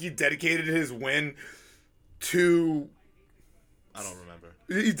last week he dedicated his win to. I don't remember.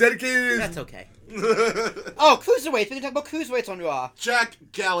 He dedicated his. That's okay. Oh, cruiserweights. We can talk about cruiserweights on Raw. Jack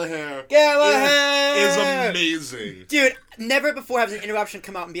Gallagher. Gallagher Is amazing. Dude, never before has an interruption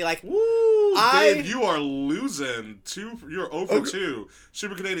come out and be like, Woo! Dave, you are losing. You're 0 for 2.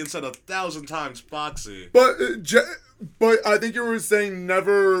 Super Canadian said 1,000 times Foxy. But I think you were saying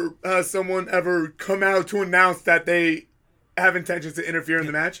never has someone ever come out to announce that they have intentions to interfere in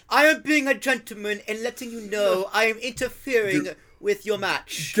the match. I am being a gentleman and letting you know I am interfering with your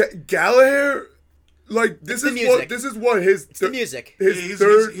match. Gallagher, like this It's the is what music. this is what his It's the music. his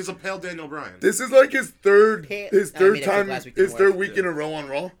third. He's a pale Daniel Bryan. This is like his third I third mean, time last week his didn't third work. week in a row on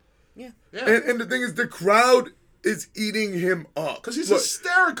Raw. Yeah. Yeah. And the thing is, the crowd is eating him up Because he's Look,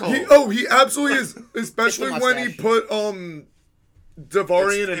 hysterical. he absolutely is, especially when he mustache. put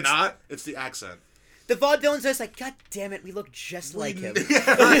Davari in a knot. It's the accent. The vaudevillains are just like, God damn it, we look just like him.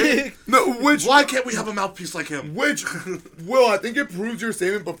 No, Why can't we have a mouthpiece like him? Which, Will, I think it proves your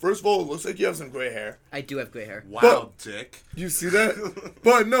statement, but first of all, it looks like you have some gray hair. I do have gray hair. Wow, Dick. You see that?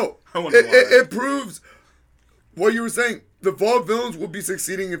 But no, I wonder why. it proves what you were saying. The vaudevillains would be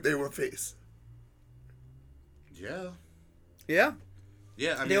succeeding if they were face. Yeah. Yeah?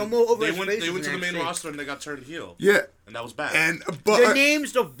 Yeah, I mean, They were more over they as went faces to the than main actually. roster and they got turned heel. Yeah, And that was bad. and Their but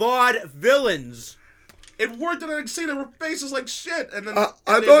name's the vaudevillains. it worked at NXT. They were faces like shit. And then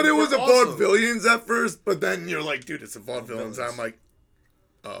I they thought it were was a awesome. vaudevillains at first, but then you're like, dude, it's a vaudevillains. I'm like,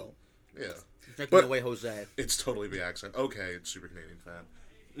 oh. Yeah. Like, But- no way, Jose. It's totally the accent. Okay, Super Canadian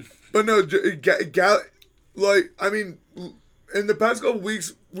fan. But no, like, I mean, in the past couple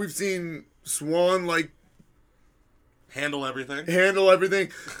weeks, we've seen Swan, like, Handle everything. handle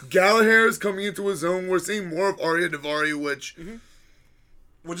everything. Gallagher is coming into his own. We're seeing more of Arya Davari, which,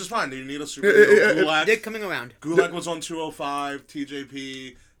 Which is fine. You need a super Yeah, Gulak. They're coming around. Gulak was on 205.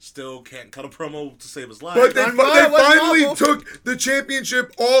 TJP still can't cut a promo to save his life. but they, On they Raw, it was finally awful. took the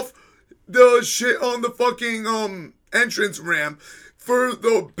championship off the shit on the fucking entrance ramp. For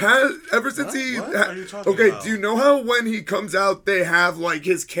the past, ever since he, What are you talking okay, about? do you know how when he comes out, they have like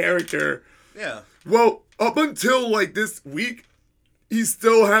his character? Yeah. Well, up until like this week, he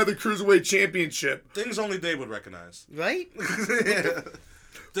still had the Cruiserweight Championship. Things only Dave would recognize. Right?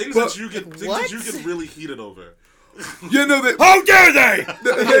 Things But- that you get What? things that you get really heated over. You know that? How dare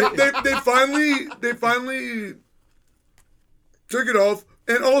they? They finally took it off,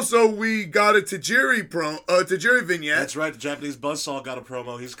 and also we got a Tajiri vignette. That's right. The Japanese buzzsaw got a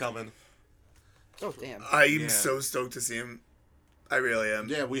promo. He's coming. Oh, damn. I'm Yeah. so stoked to see him. I really am.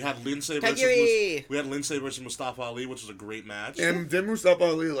 Yeah, we had Lindsay Tajiri! versus Mustafa Ali, which was a great match. And did Mustafa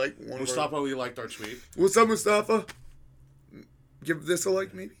Ali like one Mustafa Ali liked our tweet, What's up, Mustafa? Give this a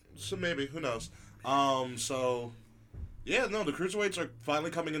like, maybe. so maybe who knows. So yeah, no, the cruiserweights are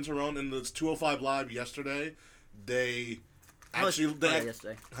finally coming into their own. In this 205 Live yesterday, they actually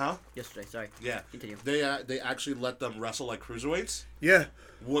yesterday. huh? Yesterday, sorry. Yeah, Continue. They actually let them wrestle like cruiserweights. Yeah.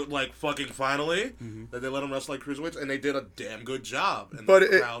 What, like fucking finally Mm-hmm. that they let them wrestle like cruiserweights, and they did a damn good job. And But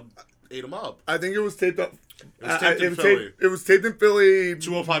the it- crowd ate them up. I think it was taped up. It was taped in it was Philly. it was taped in Philly.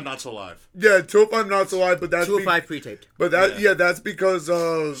 205 Not So Live. Yeah, 205 Not So Live, but that's 205 pre-taped. but that Yeah. that's because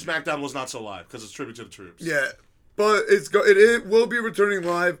of SmackDown was Not So Live because it's tribute to the troops. yeah. But it will be returning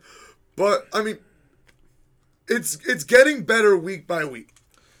live. But I mean, it's getting better week by week.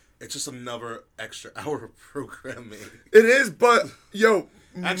 It's just another extra hour of programming. It is, but yo,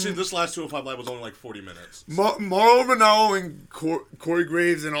 Actually, this last 205 Live was only like 40 minutes. Mauro Ranallo and Corey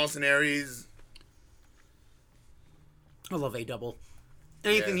Graves and Austin Aries. I love A-Double.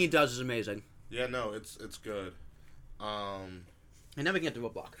 Anything Yeah. he does is amazing. Yeah, no, it's good. And now we can get the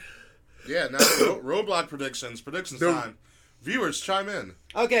roadblock. Yeah, now roadblock predictions. Predictions No. time. Viewers, chime in.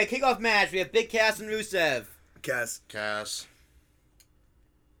 Okay, kickoff match. We have Big Cass and Rusev. Cass. Cass.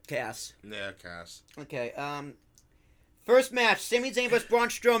 Cass. Yeah, Cass. Okay, first match, Sami Zayn vs. Braun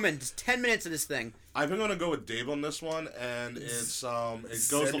Strowman. Just 10 minutes of this thing. I'm gonna go with Dave on this one, and it's Sami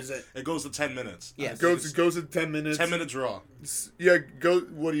Zayn. it goes to 10 minutes. Yes. Goes to 10 minutes. 10-minute draw. Yeah, go.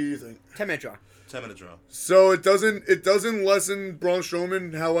 What do you think? 10-minute draw. 10-minute draw. So it doesn't lessen Braun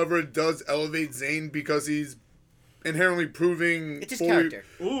Strowman. However, it does elevate Zayn because he's inherently proving It's his 40 character.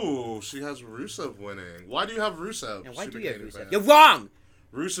 Ooh, she has Rusev winning. Why do you have Rusev? Now, why Super do you have Canadian Rusev? fan? You're wrong!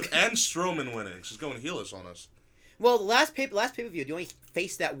 Rusev and Strowman winning. She's going heelish on us. Well, the last pay-per-view, the only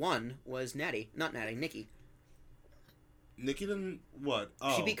face that won was Nikki. Nikki didn't what?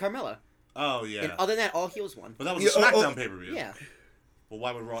 Oh, She beat Carmella. Oh yeah. And other than that, all heels won. But that was Yeah, a SmackDown pay-per-view. Yeah, Well,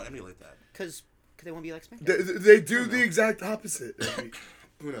 why would Raw emulate that? because Because they won't be like SmackDown. They do the exact opposite.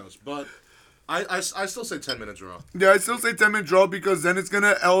 Who knows? But I still say 10-minute draw. Yeah, I still say 10-minute draw because then it's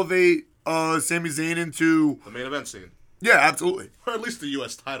gonna elevate Sami Zayn into The main event scene. yeah, absolutely. Or at least the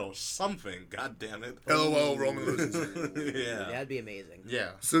U.S. title or something. God damn it. LOL, Roman loses. Yeah. That'd be amazing.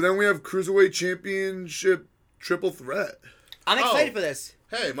 Yeah. So then we have Cruiserweight Championship triple threat. I'm excited for this.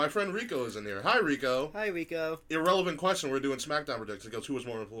 Hey, my friend Rico is in here. Hi, Rico. Hi, Rico. Irrelevant question. We're doing SmackDown predictions. It goes, who was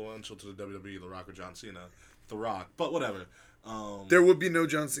more influential to the WWE, The Rock or John Cena? The Rock. But whatever. There would be no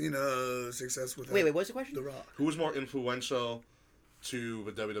John Cena success without Wait, what's the question? The Rock. Who was more influential to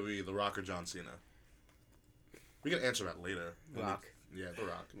the WWE, The Rock or John Cena? We can answer that later. Rock. Yeah, The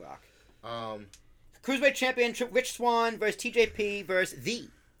Rock. Rock. Cruiserweight Champion Rich Swann versus TJP versus the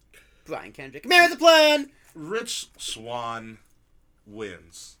Brian Kendrick. Man with the plan. Rich Swann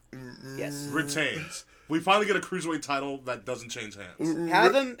wins. Yes. Retains. We finally get a Cruiserweight title that doesn't change hands.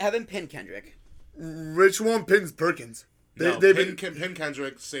 Have him pin Kendrick. Rich Swann pins Perkins. No, They've Pin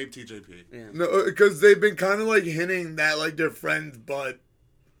Kendrick, save TJP. Yeah. No, because they've been kind of like hinting that like they're friends, but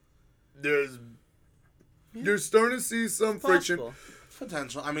you're starting to see some friction. Possible.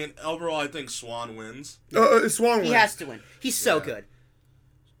 Potential. I mean, overall, I think Swan wins. Swan wins. He has to win. He's so Yeah. good.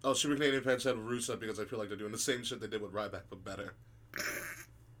 Oh, Super Canadian fans said Rusev because I feel like they're doing the same shit they did with Ryback, but better.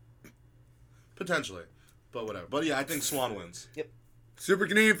 Potentially. But whatever. But yeah, I think Swan wins. Yep. Super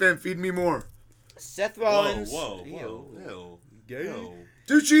Canadian fan, feed me more. Seth Rollins. Whoa. Ew. Ew.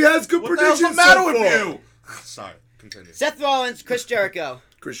 Dude, she has good What the hell's predictions. the matter so with far. you? Sorry, continue. Seth Rollins, Chris Jericho.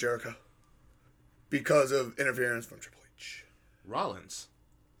 Chris Jericho. Because of interference from Triple H. Rollins.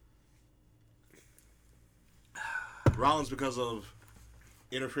 Rollins because of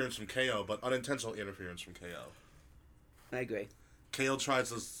interference from KO, but unintentional interference from KO. I agree. KO tries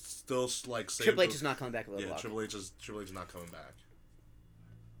to still like save Triple H the- is not coming back with a Yeah, block. Triple H is not coming back.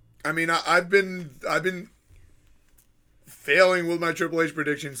 I mean, I've been failing with my Triple H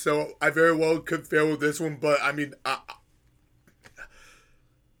predictions, so I very well could fail with this one. But I mean,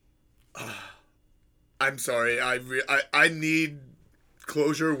 I'm sorry. I need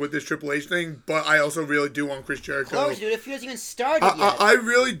closure with this Triple H thing, but I also really do want Chris Jericho. Close, dude. If he hasn't even started yet. I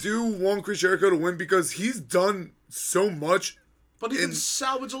really do want Chris Jericho to win because he's done so much. But he can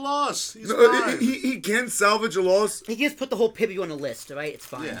salvage a loss. He's No, fine. he can salvage a loss. He can just put the whole pay-per-view on the list, all right? It's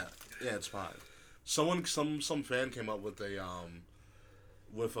fine. Yeah, it's fine. Some fan came up with a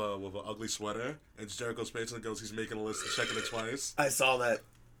with an ugly sweater, and Jericho's face, and it goes, he's making a list and checking it twice. I saw that.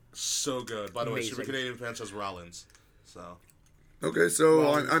 So good. By the way, Amazing. Super Canadian fan says Rollins. So Okay, so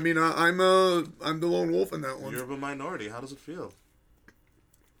Rollins. I'm the lone wolf in that one. you're of a minority. How does it feel?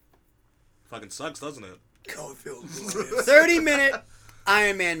 Fucking sucks, doesn't it? Oh, it feels glorious. 30-minute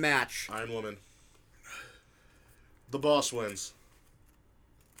Iron Man match. Iron Woman. The boss wins.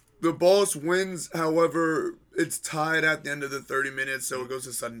 The boss wins, however, it's tied at the end of the 30 minutes, so it goes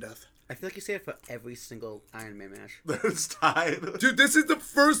to sudden death. I feel like you say it for every single Iron Man match. It's tied. Dude, this is the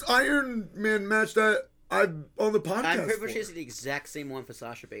first Iron Man match that I'm on the podcast I'm pretty sure for. it's the exact same one for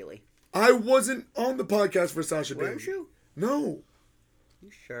Sasha Bailey. I wasn't on the podcast for Sasha Bailey. Weren't you? No. You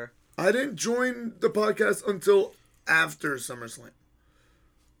sure? I didn't join the podcast until after SummerSlam.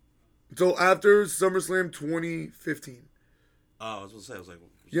 Until after SummerSlam 2015. Oh, I was gonna say, I was like,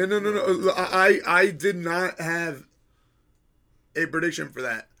 Yeah, no. I did not have a prediction for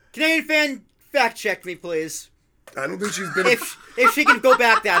that. Canadian fan, fact check me, please. I don't think she's been. If she can go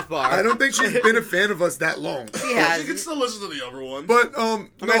back that far. I don't think she's been a fan of us that long. She you has. can still listen to the other one. But I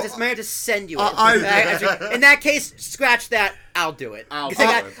might have to send you it. I- In that case, scratch that. I'll do it. I'll 'Cause do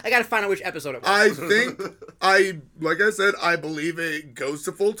I it. got to find out which episode it was. I think like I said, I believe it goes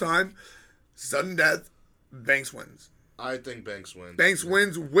to full time, sudden death. Banks wins. I think Banks wins. Banks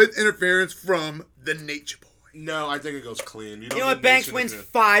wins with interference from the Nature Boy. No, I think it goes clean. You know what? Banks wins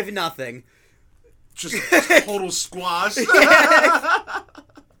 5-0. Just total squash.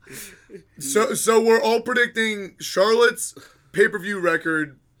 So we're all predicting Charlotte's pay-per-view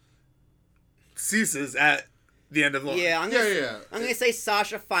record ceases at the end of the line. Yeah, Yeah. I'm gonna say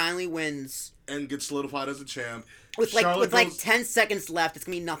Sasha finally wins And gets solidified as a champ. with Charlotte like goes- 10 seconds left. It's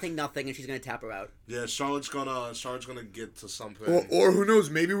gonna be 0-0, and she's gonna tap her out. Yeah, Charlotte's gonna get to something. Or who knows?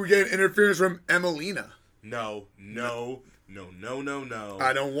 Maybe we get interference from Emelina. No.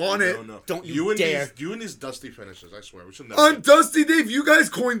 I don't want it. No. Don't you dare. You and these dusty finishes, I swear. We should never. I'm Dusty Dave. You guys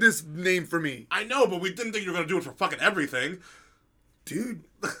coined this name for me, I know, but we didn't think you were gonna do it for fucking everything. dude.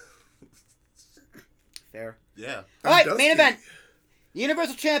 Fair. Yeah. All right, Dusty. main event.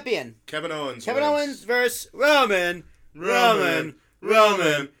 Universal Champion. Kevin Owens. Kevin wins. Owens versus Roman. Roman.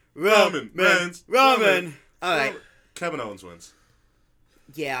 All right. Kevin Owens wins.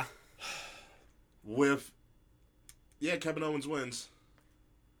 Yeah. Kevin Owens wins.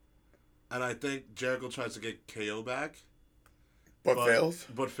 And I think Jericho tries to get KO back. But fails?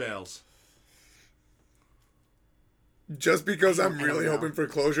 But fails. Just because I'm I really don't know. hoping for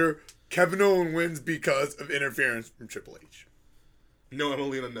closure, Kevin Owens wins because of interference from Triple H. No,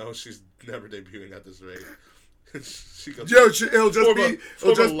 Emelina knows she's never debuting at this rate. She goes, Yo, it'll just For be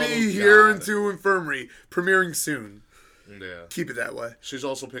the love of here God. into Infirmary, premiering soon. yeah. Keep it that way. She's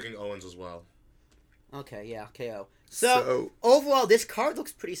also picking Owens as well. Okay, yeah, KO. So- So overall, this card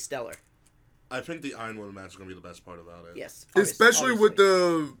looks pretty stellar. I think the Iron Woman match is going to be the best part about it. Yes, Especially with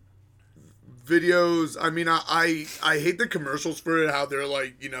obviously. the videos. I mean, I hate the commercials for it, how they're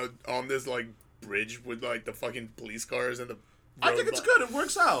like, on this like bridge with like the fucking police cars and the I think it's good. It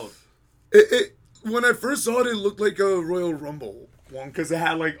works out. When I first saw it, it looked like a Royal Rumble one because it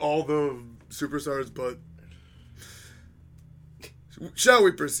had like all the superstars. But shall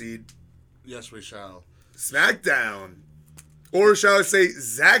we proceed? Yes, we shall. SmackDown, or shall I say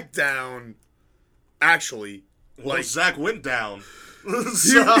Zackdown? Actually, Well, Zach went down. he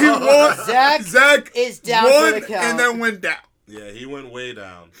won. Zach is down won for the count. and then went down. Yeah, he went way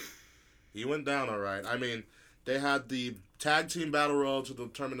down. He went down all right. I mean, they had the tag team battle royal to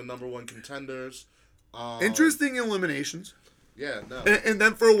determine the number one contenders. Interesting eliminations. Yeah, no. And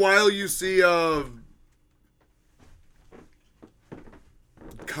then for a while you see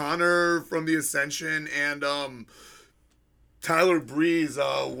Connor from the Ascension and Tyler Breeze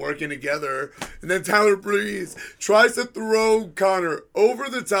working together. And then Tyler Breeze tries to throw Connor over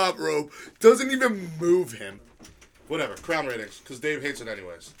the top rope, doesn't even move him. Whatever. Crown ratings, because Dave hates it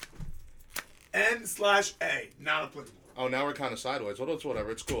anyways. N/A, not applicable. Oh, now we're kind of sideways. Well, it's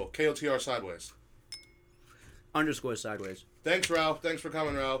whatever. It's cool. KOTR sideways. Underscore sideways. Thanks, Ralph. Thanks for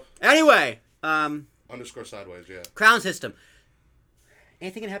coming, Ralph. Anyway, Underscore sideways, yeah. crown system.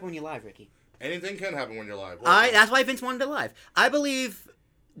 Anything can happen when you're live, Ricky. Anything can happen when you're live. That's why Vince wanted it live. I believe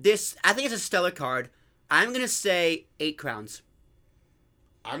this. I think it's a stellar card. I'm gonna say 8 crowns.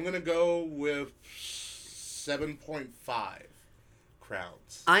 I'm going to go with 7.5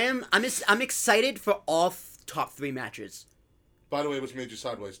 crowns. I'm excited for all top 3 matches. By the way, which made you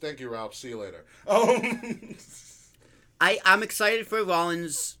sideways. Thank you, Ralph. See you later. I'm excited for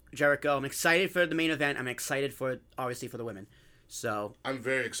Rollins, Jericho. I'm excited for the main event. I'm excited for obviously for the women. So I'm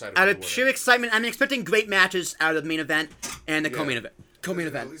very excited. out for of the sheer women. excitement, I'm expecting great matches out of the main event and the Yeah. co-main event. Co-main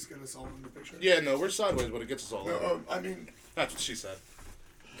At event. least get us all in the picture. Yeah, no, we're sideways, but it gets us all over. I mean, That's what she said.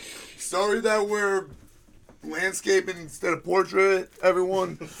 sorry that we're landscaping instead of portrait,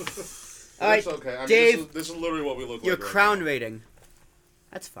 everyone. All right, It's okay. I mean, Dave, this is literally what we look your like. right crown now. rating.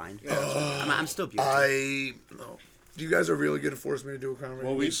 That's fine. Yeah. I'm still beautiful. No. You guys are really going to force me to do a crown rating.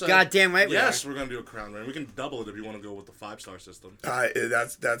 Well, we said. Goddamn right we Yes, are. we're gonna do a crown rating. We can double it if you want to go with the 5-star system.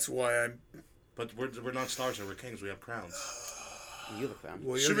 That's why I'm. But we're not stars here. We're kings. We have crowns. You have a crown.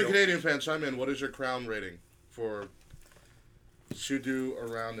 Well, Super Canadian fans, chime in. What is your crown rating for? Should do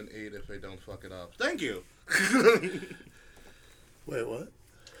around an 8 if they don't fuck it up. Thank you. Wait, what?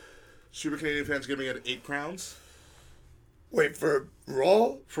 Super Canadian fans giving it 8 crowns Wait, for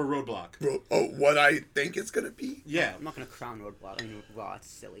Raw? for Roadblock. What I think it's going to be? Yeah. I'm not gonna crown Roadblock. I mean, Raw. It's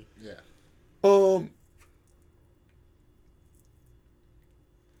silly. Yeah.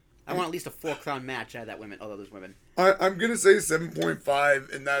 I want at least a 4 crown match out of that women. Although those women. I'm going to say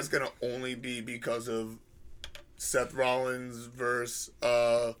 7.5, and that's going to only be because of Seth Rollins versus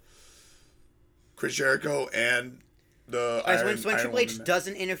Chris Jericho and the All right, so Iron when Triple H Woman.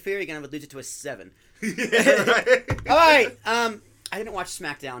 doesn't interfere, you're gonna lose it to a 7. Yeah, right. All right. I didn't watch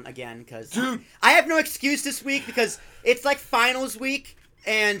SmackDown again because Dude. I have no excuse this week because it's like finals week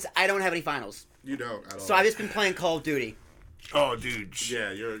and I don't have any finals. You don't at all. So I've just been playing Call of Duty. Oh, dude.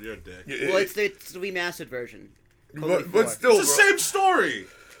 Yeah, you're a dick. Well, it's the remastered version. But still, It's the bro. same story.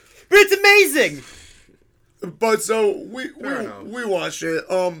 But it's amazing. But so Fair enough. we watched it.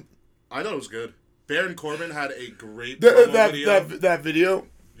 I thought it was good. Baron Corbin had a great promo video. That video.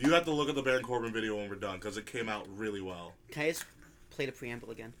 You have to look at the Baron Corbin video when we're done because it came out really well. Can I just play the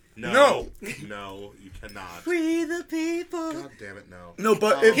preamble again? No, you cannot. We the people. God damn it, no. No,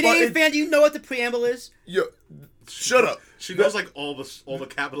 but Canadian fan, do you know what the preamble is? Yo, shut up. She knows like all the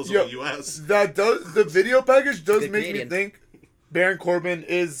capitals Yo, of the U.S. The video package does Good make Canadian. me think Baron Corbin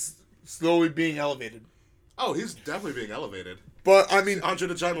is slowly being elevated. Oh, he's definitely being elevated. But I mean, Andre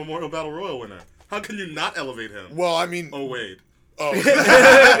the Giant Memorial Battle Royal winner. How can you not elevate him? well, I mean, Oh, Wade.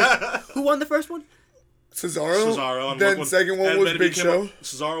 Who won the first one? Cesaro. Cesaro. And Then look second one and was then he Big became Show.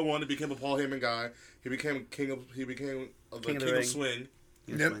 Cesaro won. He became a Paul Heyman guy. He became the king of the King of the king Ring. of swing.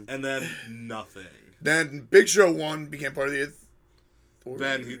 Yep. And then nothing. Then Big Show won, became part of the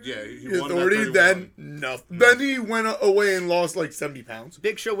Then he The won that Authority, 31. then nothing. Then he went away and lost like 70 pounds.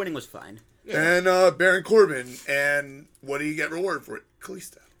 Big Show winning was fine. Yeah. And Baron Corbin, and what do you get rewarded for it?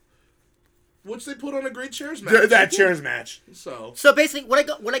 Kalisto. Which they put on a great chairs match. That chairs match. So basically, what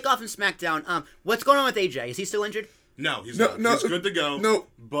I got from SmackDown, what's going on with AJ? Is he still injured? No, he's No, not. no, He's good to go. no.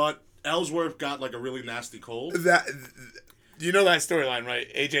 But Ellsworth got like a really nasty cold. That you know that storyline, right?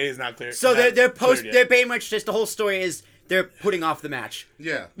 AJ is not clear. So not they're cleared yet. they're pretty much just the whole story is they're putting off the match,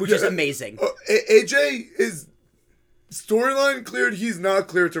 Yeah. which is amazing. AJ is storyline cleared. He's not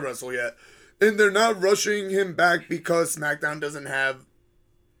cleared to wrestle yet, and they're not rushing him back because SmackDown doesn't have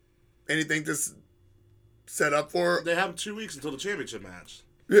anything to set up for. They have 2 weeks until the championship match.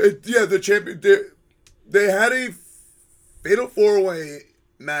 Yeah, the champion. They had a fatal 4-way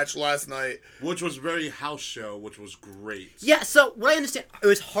match last night. Which was very house show, which was great. Yeah. So what I understand, it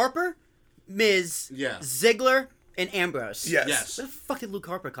was Harper, Miz, Yeah. Ziggler, and Ambrose. Yes. Yes. Where the fuck did Luke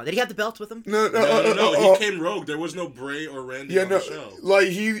Harper come? Did he have the belts with him? No. No, he came rogue. There was no Bray or Randy Yeah, on no. the show. Like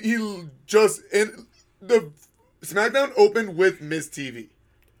he just in the SmackDown opened with Miz TV.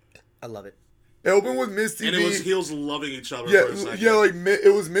 I love it. It opened with Miz TV. And it was heels loving each other Yeah, for a second. yeah, like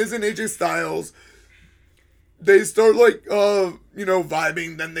it was Miz and AJ Styles. They start like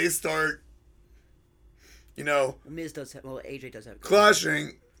vibing, then they start Miz does have. Well, AJ does have.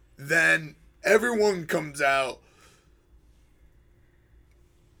 clashing. Then everyone comes out,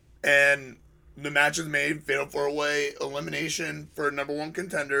 and the match is made. Fatal 4-way elimination for number 1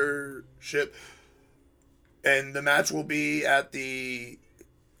 contendership, and the match will be at the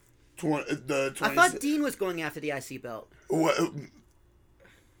 20. I thought Dean was going after the IC belt.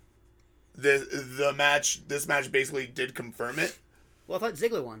 The match. This match basically did confirm it. Well, I thought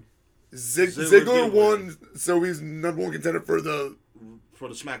Ziggler won. Ziggler did won, win. so he's number 1 contender for the. For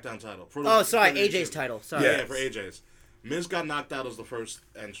the SmackDown title. Oh, sorry, for AJ's title. Sorry. Yeah. Yeah, for AJ's. Miz got knocked out as the first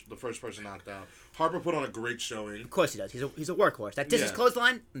person knocked out. Harper put on a great showing. Of course he does. He's a workhorse. That discus Yeah.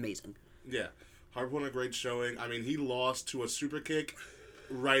 clothesline, amazing. Yeah. Harper put on a great showing. I mean, he lost to a super kick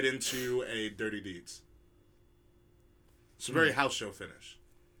right into a Dirty Deeds. It's a very house show finish.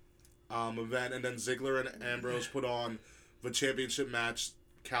 Event, and then Ziggler and Ambrose put on the championship match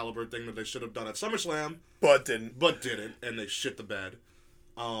caliber thing that they should have done at SummerSlam, But didn't. but didn't, and they shit the bed.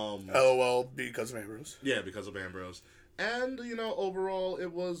 LOL because of Ambrose. Yeah, because of Ambrose. And overall,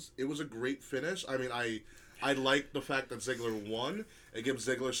 it was a great finish. I mean, I like the fact that Ziggler won. It gives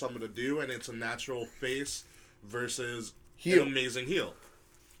Ziggler something to do, and it's a natural face versus Heel. an amazing heel.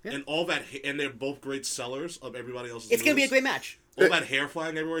 Yeah. And all that, and they're both great sellers of everybody else's. It's gonna be a moves. great match. All that hair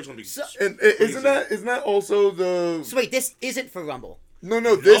flying everywhere is gonna be. And crazy. isn't that also the? So wait, this isn't for Rumble. No,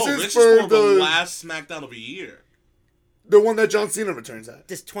 this No, is this for is for the the last SmackDown of the year. the one that John Cena returns at.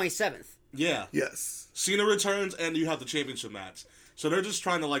 This 27th. Yeah. Yes. Cena returns, and you have the championship match. So they're just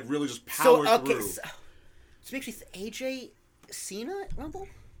trying to really just So power okay, through. so makes me AJ Cena at Rumble.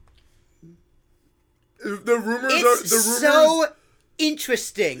 The rumors It's are the rumors. so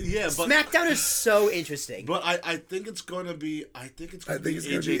interesting. Yeah, but- SmackDown is so interesting. But I think it's gonna be. I think it's I gonna think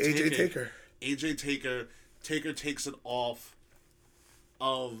be it's gonna be AJ Taker. AJ Taker. Taker takes it off.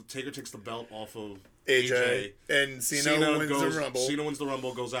 Taker takes the belt off of AJ and Cena wins goes, the Rumble. Cena wins the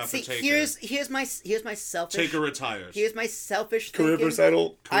Rumble. Goes after See, Taker. here's my selfish. Taker retires. Here's my selfish Career thinking.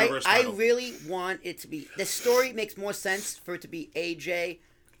 recital. Career I recital. really want it to be. The story makes more sense for it to be AJ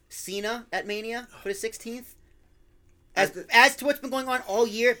Cena at Mania for the 16th. As to what's been going on all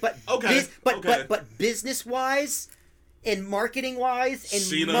year, but Okay, okay. but business wise and marketing wise and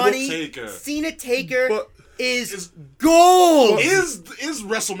Cena money, Taker. Cena Taker But- is gold. is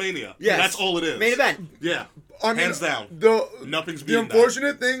WrestleMania. Yes. That's all it is. Main event. Yeah. I mean, Hands down. Nothing's The beating that.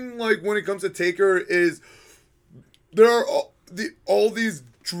 unfortunate thing, like when it comes to Taker, is there are all these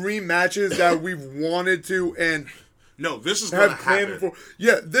dream matches that we've wanted to and No, this is gonna have planned happen. before.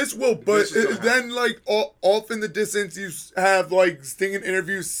 Yeah, this will, but This is gonna then like off in the distance, you have like Sting in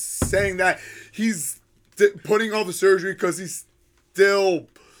interviews saying that he's putting off the surgery because he still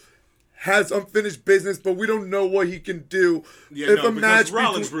has unfinished business, but we don't know what he can do. Yeah, if no, a because match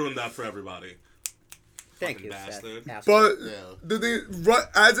Rollins between- ruined that for everybody. Thank Fucking you, bastard. Seth. But Yeah. the thing,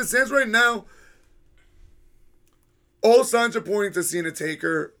 as it stands right now, all signs are pointing to Cena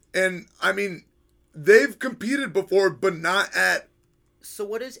Taker, and I mean, they've competed before, but not at. So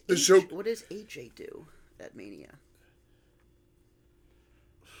what does show- what does AJ do at Mania?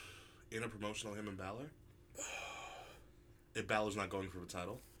 Interpromotional him and Balor. If Balor's not going for the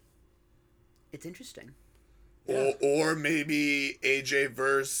title. It's interesting. Or maybe AJ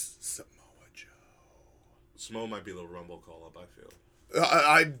versus Samoa Joe. Samoa might be the Rumble call-up, I feel.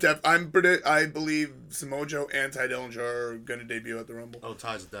 I believe Samoa Joe and Ty Dillinger are gonna debut at the Rumble. Oh,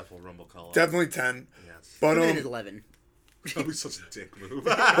 Ty's a definite Rumble call. Definitely 10. Yes. But Put it at 11. That'd be such a dick move.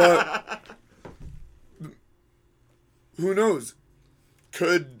 but who knows?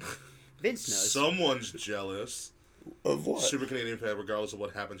 Could Vince knows. Someone's jealous. of what? Super Canadian fan, regardless of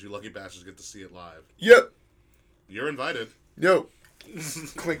what happens, you lucky bastards get to see it live. Yep. You're invited. Yo.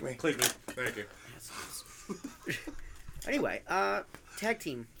 Click me. Click me. Thank you. Anyway, tag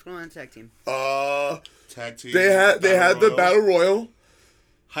team. What's going on in the tag team? Tag team. They had the Royal. Battle Royal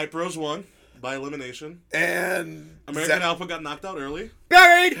Hype Bros won by elimination. and American Alpha got knocked out early.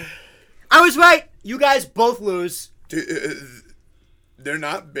 Buried! I was right! You guys both lose. They're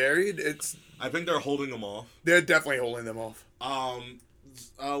not buried. I think they're holding them off. They're definitely holding them off.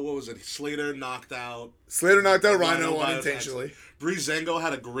 What was it? Slater knocked out. Slater knocked out Rhino by unintentionally. Breezango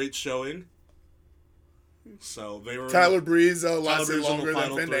had a great showing. So they were. Tyler Breeze Tyler lasted Breeze in longer the than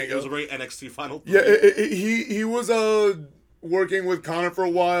final three. It was a Fandango. great NXT final three. Yeah, he was working with Connor for a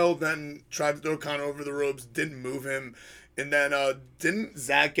while, then tried to throw Connor over the ropes, didn't move him, and then didn't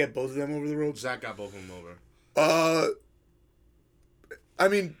Zach get both of them over the ropes? Zach got both of them over. I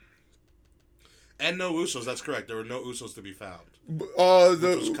mean, And no Usos. That's correct. There were no Usos to be found.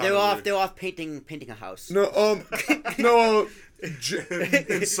 They're off painting a house. In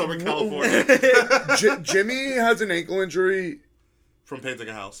Southern California. Jimmy has an ankle injury, From painting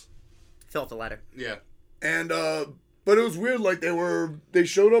a house. Fell off the ladder. Yeah. and but it was weird. Like they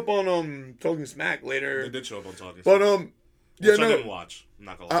showed up on Talking Smack They later, did show up on Talking but Smack, yeah, which I no, didn't watch. I'm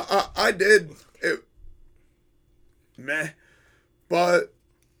not gonna lie. I did. Meh, but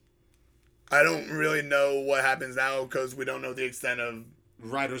I don't really know what happens now because we don't know the extent of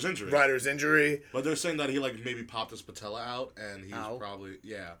Ryder's injury. Ryder's injury. But they're saying that he maybe popped his patella out, and he's Ow. probably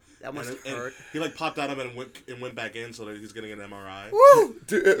That must and hurt. he popped out of it and went back in, so that he's getting an MRI. Woo!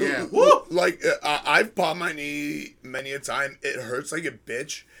 Yeah. Woo! Like I've popped my knee many a time. It hurts like a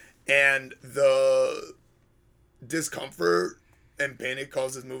bitch, and the discomfort and pain it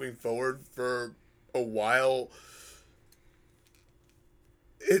causes moving forward for a while.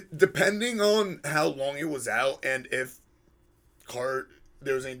 It depending on how long it was out and if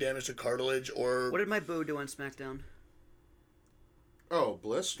there was any damage to cartilage or What did my boo do on SmackDown? Oh,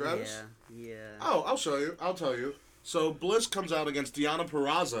 Bliss Stratus. Yeah. Oh, I'll show you. I'll tell you. So Bliss comes out against Deonna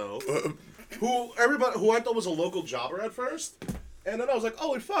Purrazzo, who I thought was a local jobber at first, and then I was like,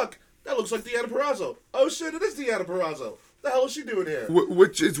 "Holy fuck, that looks like Deonna Purrazzo." Oh shit, it is Deonna Purrazzo. The hell is she doing here?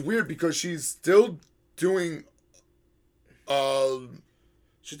 which is weird because she's still doing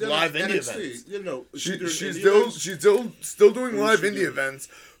She did live NXT. indie events. You know, she's still doing live she indie do? events.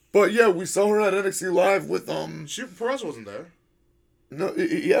 But yeah, we saw her at NXT Live with Purrazzo wasn't there.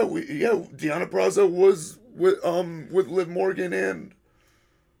 Deonna Purrazzo was with Liv Morgan and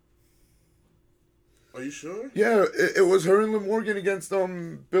Are you sure? yeah, it was her and Liv Morgan against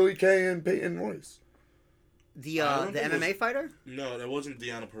Billy Kay and Peyton Royce. The don't the think it was- MMA fighter? No, that wasn't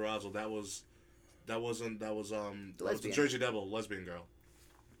Deonna Purrazzo. That was the lesbian. Jersey Devil lesbian girl.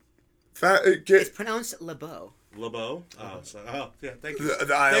 It's pronounced LeBeau. LeBeau. Yeah. Thank you. The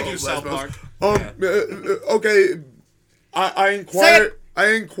Thank Isle you, of South Lesbos. Park. Okay, I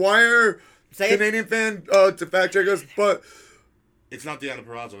inquire Say it. Canadian fan to fact check us, but It's not Deonna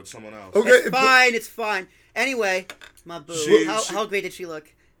Purrazzo. It's someone else. okay, It's fine. Anyway, my boo. She- How great did she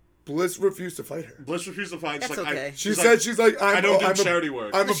look? Bliss refused to fight her. Bliss refused to fight. That's okay. She said she's like I don't do charity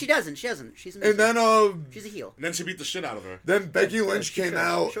work. No, she doesn't. She doesn't. She's amazing. And then She's a heel. And then she beat the shit out of her. then Becky Lynch came Sure,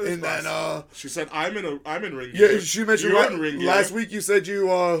 out, sure and then She said, "I'm in ring yeah, gear." she mentioned You're in ring gear. last week. You said you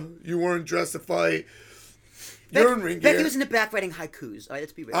weren't dressed to fight. You're in ring gear. Becky was in the back writing haikus. All right,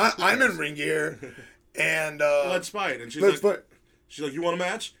 let's be real. I'm in ring gear, and Let's fight. And she's let's like, fight. she's like, "You want a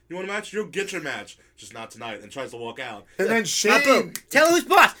match? You want a match? You'll get your match, just not tonight." And tries to walk out. And then My Shane, boo. Tell her who's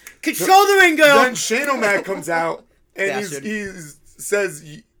boss. Control the ring, girl. then Shane O'Mac comes out, and Bastard. he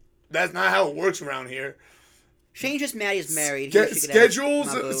says that's not how it works around here. Shane's just mad he's married. He wish he could have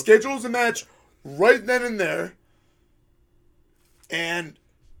my boo. Schedules a match right then and there, and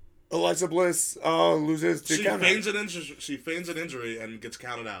Alexa Bliss loses to She counter. feigns an injury and gets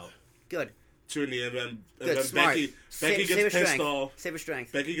counted out. Good. To the end, and Good. then Smart. Becky Save her gets pissed strength. off. Save her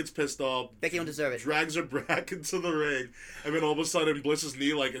strength. Becky gets pissed off. Becky don't deserve it. Drags her back into the ring, and then all of a sudden Bliss's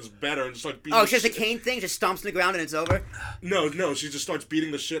knee is better and just beating. Oh, the she has a shit- cane thing, just stomps in the ground and it's over. No, she just starts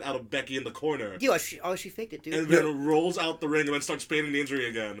beating the shit out of Becky in the corner, Yo, she faked it, dude. and then rolls out the ring and then starts feigning the injury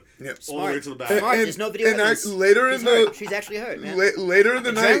again, Yep. all the way Smart. to the back. Smart. There's no video evidence. Later She's in the hurt. She's actually hurt, man. later in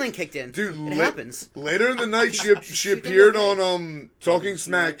the night, Adrenaline kicked in. dude. It happens. Later in the night, She she appeared did okay. on Talking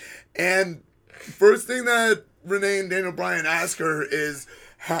Smack, and first thing that Renee and Daniel Bryan ask her is,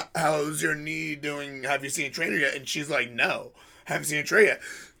 how's your knee doing? Have you seen a trainer yet? And she's like, no, haven't seen a trainer yet.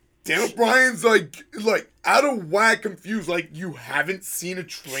 Daniel Bryan's like out of whack, confused. Like, you haven't seen a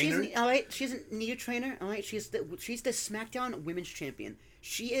trainer? All right, she doesn't need a trainer. All right, she's the SmackDown Women's Champion.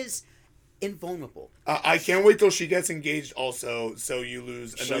 She is invulnerable. I can't wait till she gets engaged. Also, so you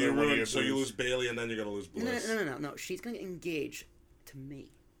lose another one of your. So you lose Bailey, and then you're gonna lose Bliss. No. She's gonna engage to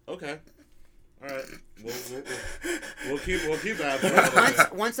me. Okay. All right. We'll keep that.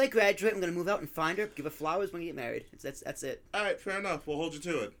 Once I graduate, I'm gonna move out and find her, give her flowers when we get married. That's it. All right, fair enough. We'll hold you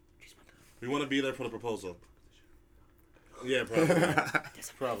to it. We want to be there for the proposal. Yeah, probably.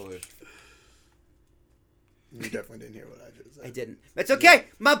 Probably. You definitely didn't hear what I just said. I didn't. That's okay.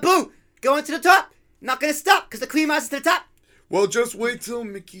 My boo, going to the top. Not gonna stop because the cream rises to the top. Well, just wait till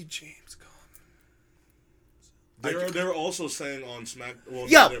Mickie James comes. They're also saying on Smack. Well,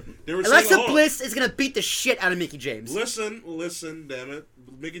 Yo, they were Alexa saying, Bliss is gonna beat the shit out of Mickie James. Listen, damn it.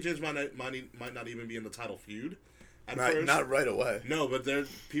 Mickie James might not even be in the title feud. Not right away. No, but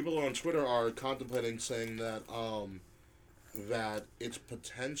people on Twitter are contemplating saying that that it's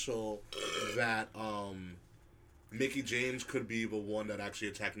potential that Mickie James could be the one that actually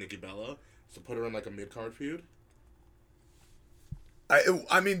attacked Nikki Bella to put her in like a mid-card feud.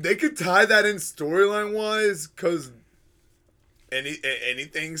 I mean, they could tie that in storyline wise, because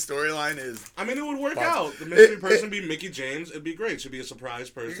anything storyline is. I mean, it would work out. The mystery person be Mickie James. It'd be great. She'd be a surprise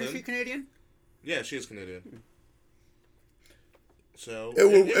person. Is she Canadian? Yeah, she is Canadian. So it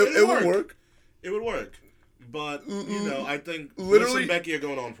would work. It would work. But, you know, I think literally, Bliss and Becky are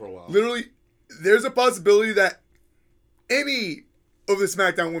going on for a while. Literally, there's a possibility that any of the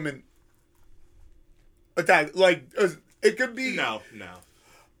SmackDown women attack. Like, it could be. No.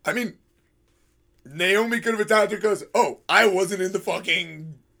 I mean, Naomi could have attacked her because, I wasn't in the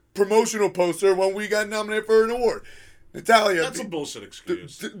fucking promotional poster when we got nominated for an award. Natalia. That's a bullshit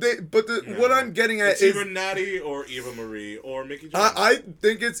excuse. What I'm getting at it's is either Natty or Eva Marie or Mickie James. I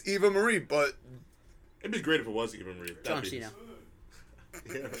think it's Eva Marie, but it'd be great if it was Eva Marie. John Cena.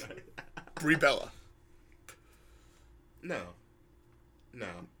 Yeah, right. Brie Bella. No.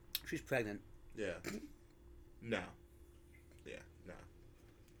 She's pregnant. Yeah. No.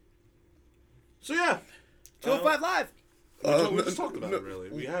 So yeah. 205 Live. We just talked about it. Really,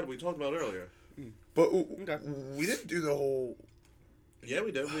 we talked about it earlier. But we didn't do the whole. Yeah,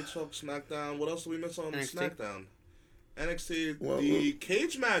 we did. We talked SmackDown. What else did we miss on NXT. SmackDown? NXT. The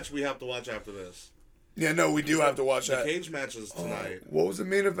cage match we have to watch after this. Yeah, no, we do have to watch that. The cage match is tonight. What was the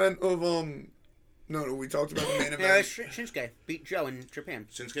main event of No, we talked about the main event. Yeah, Shinsuke beat Joe in Japan.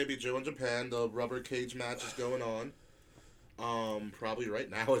 Shinsuke beat Joe in Japan. The rubber cage match is going on. Probably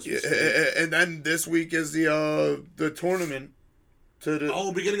right now as we speak. And then this week is the tournament.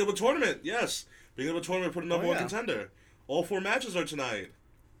 Beginning of a tournament. Yes, beginning of a tournament for the number one contender. All 4 matches are tonight.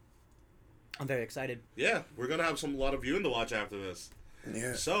 I'm very excited. Yeah, we're gonna have a lot of viewing to watch after this.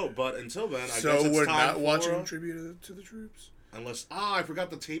 Yeah. But until then, I guess so it's we're time not for, watching Tribute to the Troops. Unless I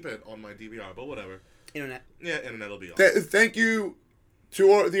forgot to tape it on my DVR, but whatever. Internet. Yeah, internet will be on. Thank you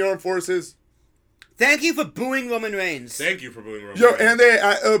to the armed forces. Thank you for booing Roman Reigns. Thank you for booing Roman Yo, Reigns. and they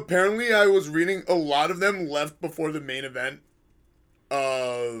apparently I was reading a lot of them left before the main event.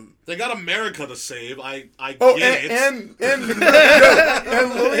 They got America to save. I get it. And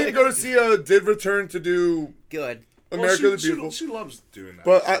Lillian Garcia did return to do Good. America the Beautiful. She loves doing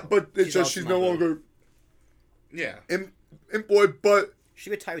that. But it's just she's no longer employed. But she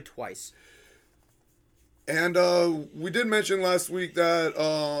retired twice. And we did mention last week that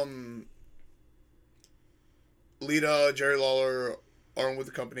Lita, Jerry Lawler aren't with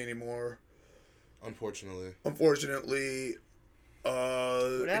the company anymore. Unfortunately.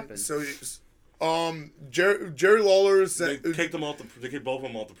 What happened? So, Jerry Lawler they kicked them off. They kicked both of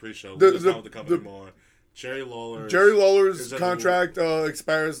them off the pre-show. They're not with the company anymore. Jerry Lawler's contract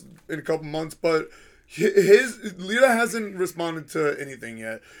expires in a couple months, but Lita hasn't responded to anything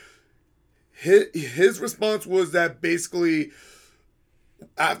yet. His response was that basically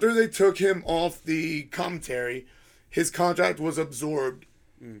after they took him off the commentary, his contract was absorbed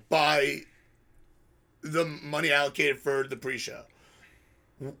by the money allocated for the pre-show.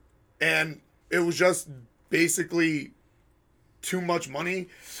 And it was just basically too much money.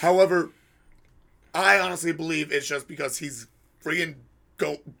 However, I honestly believe it's just because he's friggin'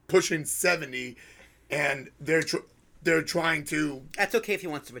 pushing 70 and they're trying to... That's okay if he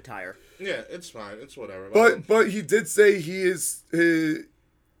wants to retire. Yeah, it's fine. It's whatever. But he did say he is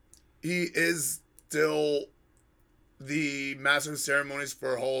still the master of ceremonies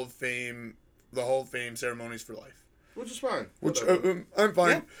for Hall of Fame, the Hall of Fame ceremonies for life. Which is fine. I'm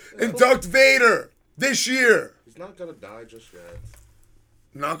fine. Yeah. Induct Vader. This year. He's not gonna die just yet.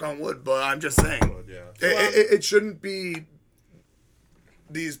 Knock on wood, but I'm just saying. But yeah. It shouldn't be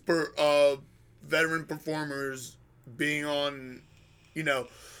these veteran performers being on,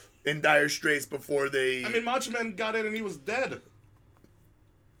 in dire straits before they... I mean, Macho Man got in and he was dead.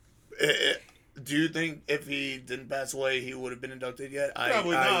 Do you think if he didn't pass away, he would have been inducted yet?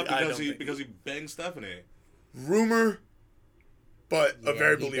 Probably not, I because don't he banged Stephanie. Rumor, but a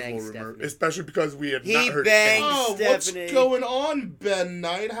very he believable banged rumor. Stephanie. Especially because we have He not heard banged anything. Oh, what's Stephanie. going on, Ben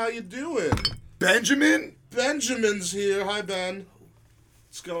Knight? How you doing? Benjamin? Benjamin's here. Hi, Ben.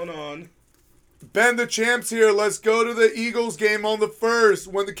 What's going on? Ben the Champ's here. Let's go to the Eagles game on the 1st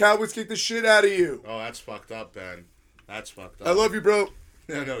when the Cowboys kick the shit out of you. Oh, that's fucked up, Ben. That's fucked up. I love you, bro.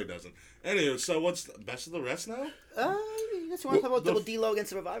 Yeah, no, he doesn't. Anyway, so what's the best of the rest now? I guess you want to talk about Double D-Lo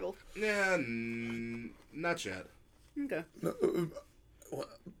against the Revival. Yeah, not yet. Okay. What?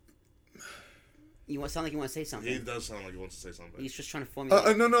 You sound like you want to say He something. does sound like he wants to say something. He's just trying to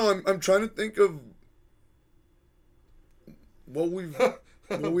formulate. No. I'm trying to think of what we Ben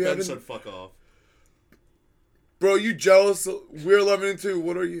haven't. said fuck off. Bro, you jealous? We're 11-2.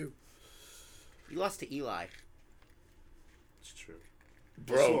 What are you, You lost to Eli. It's true.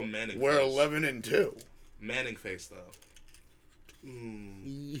 Also bro? a Manning We're face. 11-2. Manning face, though.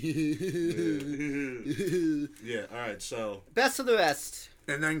 Yeah, alright, so Best of the rest.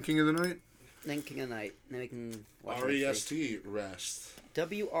 And then King of the Night. Then King of the Night. Then we can watch next R-E-S-T, rest. week.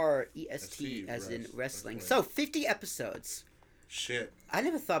 W-R-E-S-T as in wrestling. So, 50 episodes. Shit. I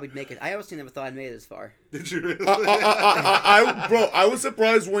never thought we'd make it. I honestly never thought I'd made it this far. Did you really? I was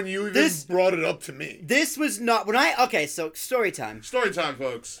surprised when you even This- brought it up to me. This was not okay. So story time. Story time,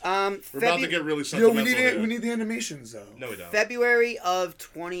 folks. We're about to get really Yo, sentimental we here. need the animations though. No, we don't. February of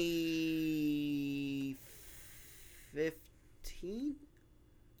 2015,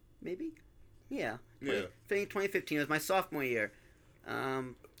 maybe. Yeah. Yeah. 2015 was my sophomore year. I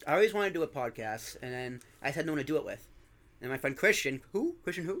always wanted to do a podcast, and then I just had no one to do it with. And my friend Christian, who?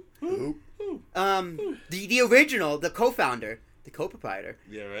 Who? The original, the co-founder, the co-proprietor,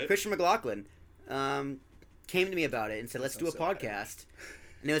 Yeah, right? Christian McLaughlin, came to me about it and said, "Let's do a podcast."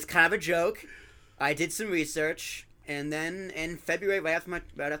 And it was kind of a joke. I did some research, and then in February, right after my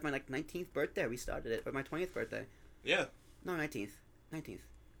 19th birthday, we started it, or my 20th birthday. Yeah. No, 19th. I'm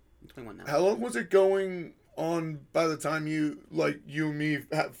 21 now. How long was it going on by the time you and me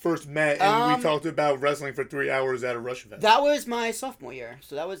first met and we talked about wrestling for 3 hours at a Rush event? That was my sophomore year,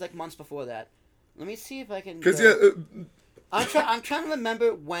 so that was like months before that. Let me see if I can. Because I'm trying to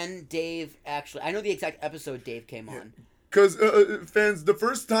remember when Dave actually. I know the exact episode Dave came on. Because fans, the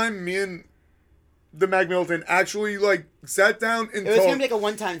first time me and the Mac Milton actually sat down and It was talked, gonna be like a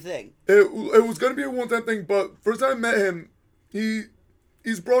one-time thing. it was gonna be a one-time thing. But first time I met him,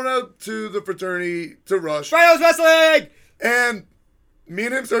 he's brought out to the fraternity to Rush, Fridays Wrestling. and me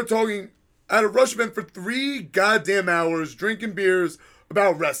and him started talking at a Rush event for 3 goddamn hours, drinking beers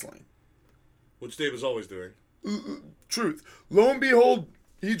about wrestling. Which Dave is always doing. Truth. Lo and behold,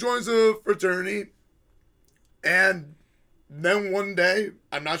 he joins a fraternity, and then one day,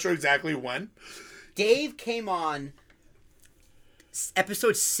 I'm not sure exactly when, Dave came on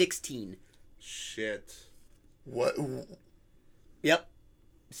episode 16. Shit. what? Yep.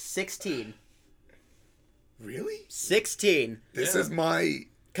 16. Really? 16. This Yeah. is my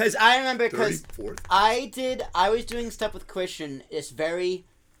Because I remember, because 34th. I was doing stuff with Christian. It's very,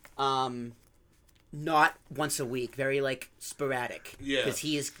 not once a week, very sporadic. Yeah. Because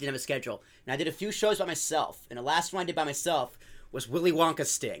he didn't have a schedule. And I did a few shows by myself. And the last one I did by myself was Willy Wonka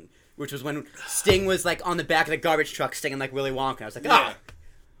Sting, which was when Sting was on the back of the garbage truck stinging like Willy Wonka. I was like, Yeah.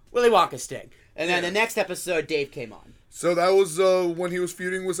 Willy Wonka Sting. And then Yeah. the next episode, Dave came on. So that was when he was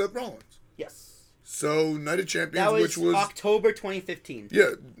feuding with Seth Rollins. Yes. So Night of Champions, That was which was October 2015.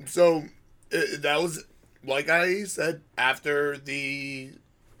 yeah. So that was like I said after the.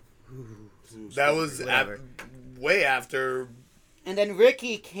 That was Whatever. way after. And then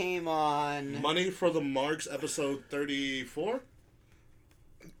Ricky came on. Money for the Marks, episode 34?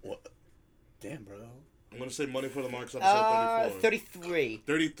 What? Damn, bro. I'm going to say Money for the Marks, episode 34. 33.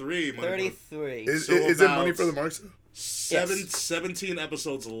 33. Money for- 33. Is So it about- money for the marks? Yes. 17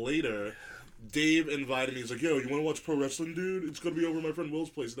 episodes later, Dave invited me. He's like, yo, you want to watch pro wrestling, dude? It's going to be over at my friend Will's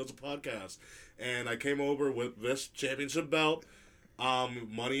place. He does a podcast. And I came over with this championship belt,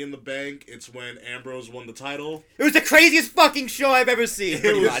 Money in the Bank. It's when Ambrose won the title. It was the craziest fucking show I've ever seen,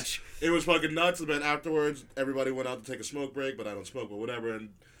 pretty much. It was fucking nuts. And then afterwards, everybody went out to take a smoke break, but I don't smoke, but whatever. And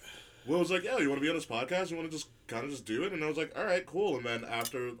Will was like, yo, you want to be on this podcast? You want to just kind of just do it? And I was like, all right, cool. And then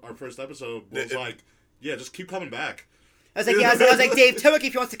after our first episode, Will was like, yeah, just keep coming back. I was like, yeah, I was like, Dave, tell Ricky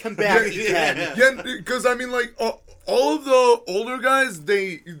if he wants to come back, he can. Yeah, because I mean, like all of the older guys,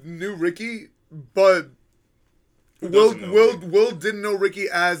 they knew Ricky, but Will didn't know Ricky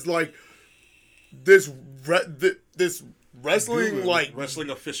as like this wrestling wrestling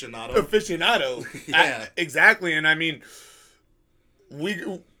aficionado. Yeah, exactly. And I mean,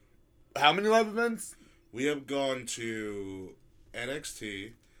 how many live events? We have gone to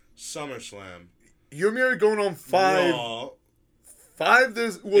NXT, SummerSlam. You and me are going on 5. Raw, 5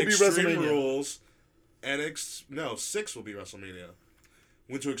 this will be Extreme WrestleMania. Rules, 6 will be WrestleMania.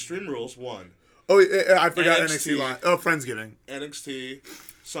 Went to Extreme Rules 1. Oh, yeah, I forgot NXT. NXT line. Oh, Friendsgiving. NXT,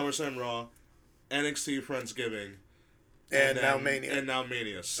 SummerSlam Raw, NXT Friendsgiving, And now Mania. And now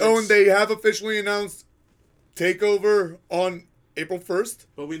Mania. 6. Oh, and they have officially announced TakeOver on April 1st.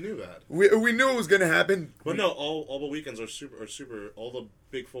 But we knew that. We knew it was going to happen. But no, all the weekends are super. All the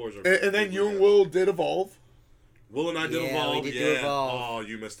big fours are. And then you and Will did Evolve. Will and I did Evolve. We did do Evolve. Oh,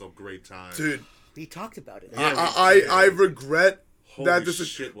 you missed a great time, Dude. We talked about it. Yeah, I regret Holy that this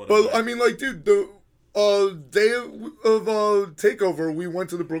shit, is. what a But night. I mean, like, dude, the day of TakeOver, we went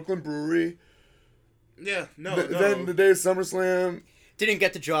to the Brooklyn Brewery. Yeah, no. Then the day of SummerSlam. Didn't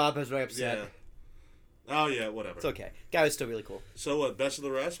get the job. I was very upset. Yeah. Oh yeah, whatever. It's okay. Guy was still really cool. So what? Best of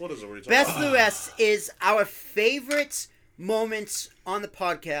the rest? What is it? What are you talking Best about? of the rest is our favorite moments on the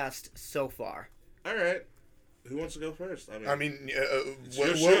podcast so far. All right. Who wants to go first? I mean,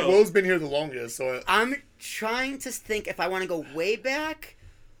 your show. Will's been here the longest, so. I'm trying to think if I want to go way back,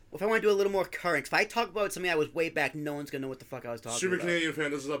 or if I want to do a little more current. If I talk about something I was way back, no one's gonna know what the fuck I was talking Super about. Canadian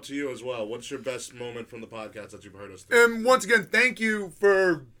fan, this is up to you as well. What's your best moment from the podcast that you've heard us do? And once again, thank you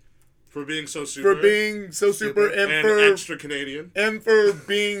for being so super. being so super, and and for extra Canadian. and for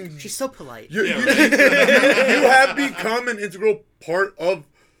being. She's so polite. You, Yeah, you, right. you have become an integral part of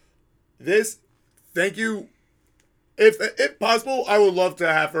this. Thank you. If possible, I would love to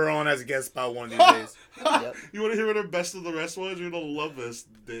have her on as a guest spot one of these days. Yep. You want to hear what her best of the rest was? You're gonna love this,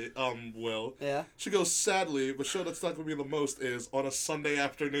 Will. Yeah. She goes, sadly, the show that's not gonna be the most is on a Sunday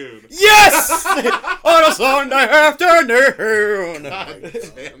afternoon. Yes! On a Sunday afternoon. God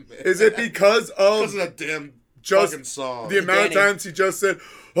damn it. Is it because Because of of that damn just fucking song. the amount of Danny. times he just said,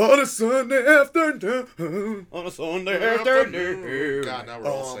 on a Sunday afternoon? On a Sunday afternoon. God, now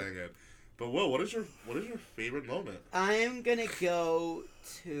we're all Oh. saying it. But Will, what is your favorite moment? I'm gonna go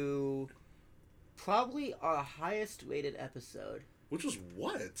to probably our highest rated episode Which was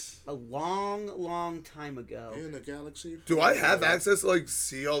what? a long time ago. In a galaxy. Do I have access to, like,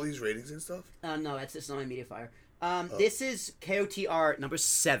 see all these ratings and stuff? No, it's not on MediaFire. This is KOTR number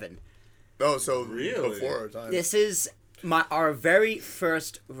 7. Oh, so Really? before our time. This is our very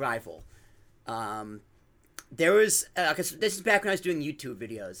first rival. There was cause this is back when I was doing YouTube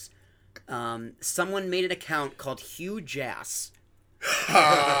videos. Someone made an account called Hugh Jass.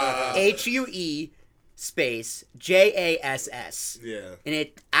 HUE space JASS. Yeah. And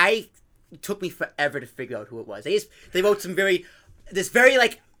it took me forever to figure out who it was. They wrote some very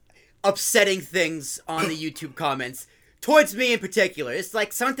like upsetting things on the YouTube comments towards me in particular. It's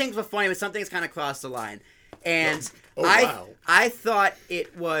like some things were funny, but some things kind of crossed the line. And wow. I thought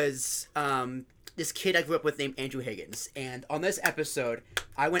it was this kid I grew up with named Andrew Higgins. And on this episode,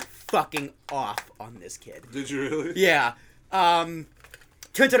 I went fucking off on this kid. Did you really? Yeah.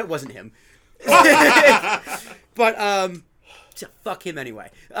 Turns out it wasn't him. But so fuck him anyway.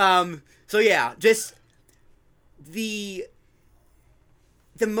 So yeah, just the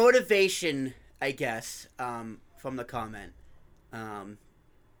motivation, I guess, from the comment.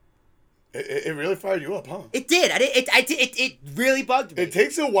 It really fired you up, huh? It did. It really bugged me. It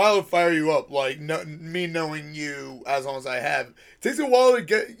takes a while to fire you up, like, me knowing you as long as I have. It takes a while to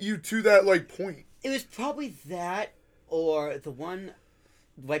get you to that, like, point. It was probably that or the one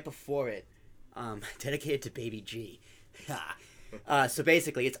right before it, dedicated to Baby G. So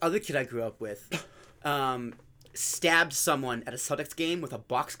basically, it's other kid I grew up with, stabbed someone at a Celtics game with a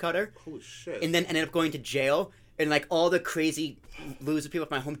box cutter, Holy shit. and then ended up going to jail. And like all the crazy loser people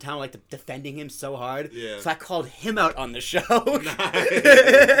from my hometown were, like defending him so hard. Yeah. So I called him out on the show.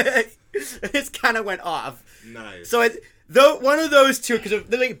 Nice. It kind of went off. Nice. So though one of those two, because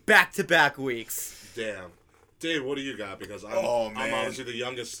they're like back-to-back weeks. Damn. Dave, what do you got? Because I'm Oh, man. obviously the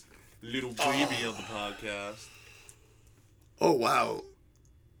youngest little baby of the podcast. Oh, wow.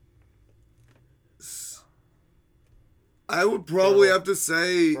 I would probably have to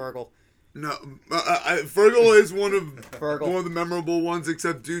say... Virgil. No, Fergal is one of Fergal. the memorable ones.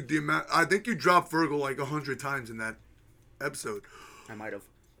 Except, dude, the amount I think you dropped Fergal like 100 times in that episode. I might have.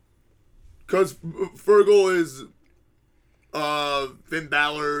 Because Fergal is Finn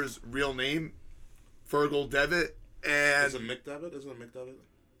Balor's real name, Fergal Devitt, And Is it Mick Devitt? Isn't it Mick Devitt?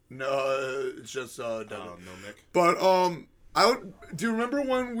 no, it's just Devin. Oh, no Mick. But do you remember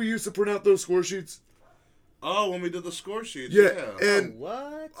when we used to print out those score sheets? Oh, when we did the score sheets. Yeah, Yeah. and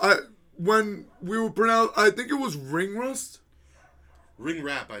What? when we would print out, I think it was Ring Rust. Ring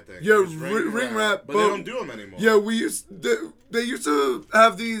Rap, I think. Yeah, It was Ring Rap, But they don't do them anymore. Yeah, they used to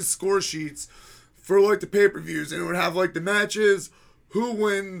have these score sheets for like the pay-per-views, and it would have like the matches, who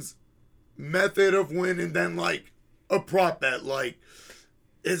wins, method of win, and then like a prop bet, like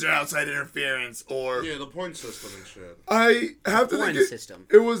is there outside interference or Yeah, the point system and shit. I have to Point think system.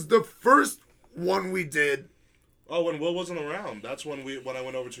 it was the first one we did. Oh, when Will wasn't around. That's when I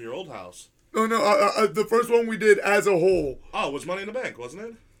went over to your old house. Oh no, the first one we did as a whole, Oh, it was Money in the Bank, wasn't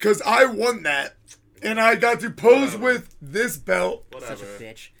it? because I won that, and I got to pose Whatever. with this belt. Whatever.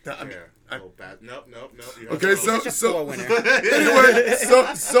 Such a bitch. Oh, bad. Nope. You have Okay, to so Such a poor winner. anyway,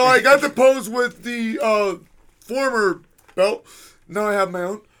 so I got to pose with the former belt. Now I have my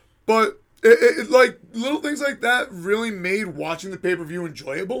own, but it like little things like that really made watching the pay-per-view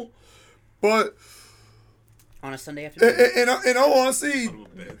enjoyable. But On a Sunday afternoon. in all honesty,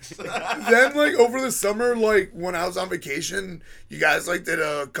 bitch. then like over the summer, like when I was on vacation, you guys like did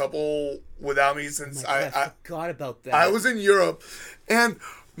a couple without me since I forgot about that. I was in Europe, and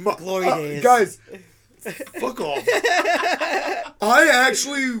Glory days. guys, fuck off. I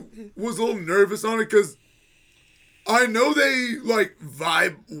actually was a little nervous on it because I know they like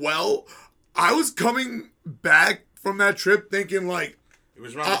vibe well. I was coming back from that trip thinking like It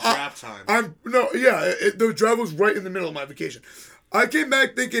was around the draft time. the drive was right in the middle of my vacation. I came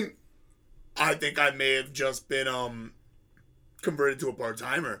back thinking I think I may have just been converted to a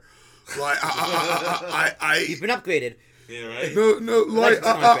part-timer. Like You've been upgraded. Yeah, right? no, like Like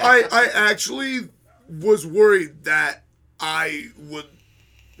contract. I actually was worried that I would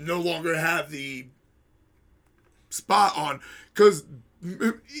no longer have the spot on, because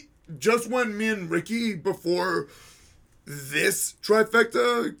just when me and Ricky, before this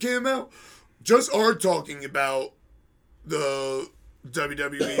trifecta came out, just are talking about the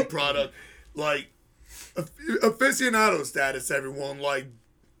WWE product, like aficionado status, everyone, like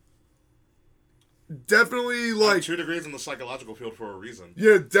definitely like 2 degrees in the psychological field for a reason.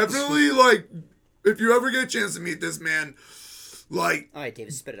 yeah, definitely like if you ever get a chance to meet this man, like All right,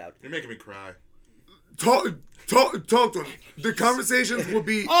 David, spit it out. You're making me cry. talk to him. The conversations will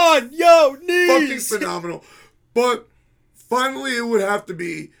be On yo fucking knees. phenomenal. But finally, it would have to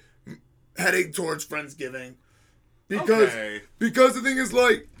be heading towards Friendsgiving, Okay. because the thing is,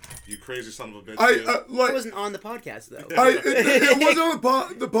 like, You crazy son of a bitch. I you. I like wasn't on the podcast though. it wasn't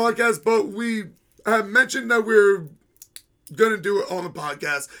on the podcast, but we had mentioned that we are gonna do it on the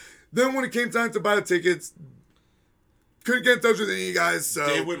podcast. Then when it came time to buy the tickets, couldn't get in touch with any of you guys, so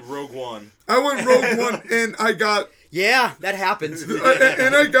Dave went Rogue One. I went Rogue One, and I got Yeah, that happens.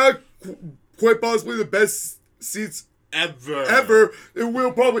 and I got quite possibly the best seats ever. It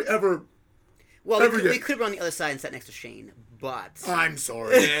will probably ever. Well, Never we get- could have been on the other side and sat next to Shane, but I'm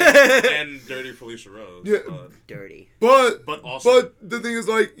sorry, and Dirty Felicia Rose. Yeah. dirty. but awesome. But the thing is,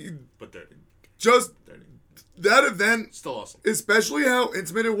 like, But dirty. just Dirty. that event, Still awesome. especially how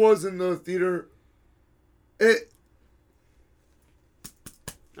intimate it was in the theater, it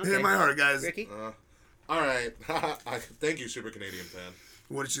Okay. hit my heart, guys. Ricky? All right. Thank you, Super Canadian fan.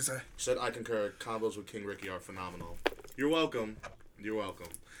 What did she say? Said I concur. Combos with King Ricky are phenomenal. You're welcome. You're welcome.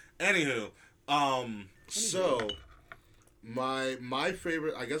 Anywho, so my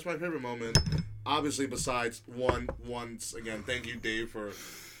favorite, I guess my favorite moment, obviously besides once again, thank you, Dave, for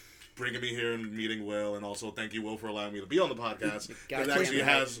bringing me here and meeting Will, and also thank you, Will, for allowing me to be on the podcast. Got It it. actually Yeah.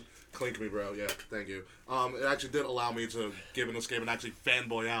 has clink me, bro. Yeah, thank you. It actually did allow me to give an escape and actually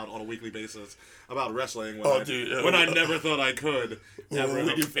fanboy out on a weekly basis about wrestling when I never thought I could ever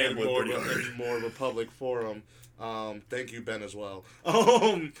we do in fanboy more, pretty hard. in more of a public forum. Thank you, Ben, as well.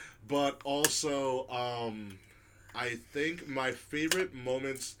 But also, I think my favorite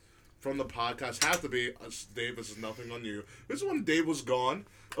moments from the podcast have to be, Dave, this is nothing on you. This is when Dave was gone.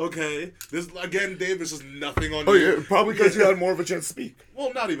 Okay, Dave, this is nothing on Oh you. yeah, probably because you had more of a chance to speak.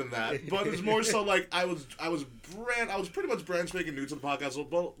 Well, not even that, but it's more so like I was pretty much brand spanking new to the podcast, a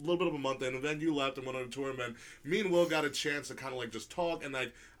little bit of a month in, and then you left and went on a tour, and then me and Will got a chance to kind of like just talk, and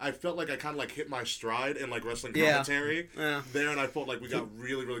like I felt like I kind of like hit my stride in like wrestling commentary there, and I felt like we got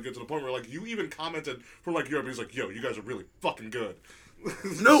really, really good to the point where like you even commented for like Europe, he's like, "Yo, you guys are really fucking good."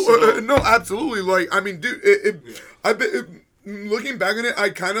 No, So- no, absolutely. Like, I mean, dude, I've been looking back on it. I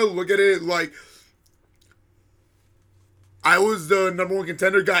kind of look at it like I was the number one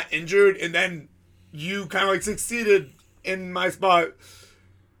contender, got injured, and then you kind of like succeeded in my spot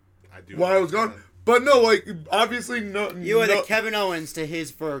I do while I was gone. understand. But no, like obviously no. You are no, the Kevin Owens to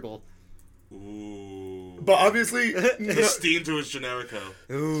his Virgil. Ooh. But obviously, The Steen to his Generico.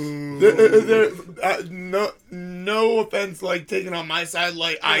 no offense, like taking on my side.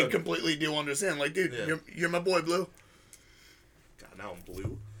 Like I completely do understand. Like, dude, you're my boy, Blue. God, now I'm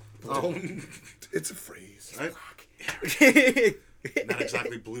blue. It's a phrase. Not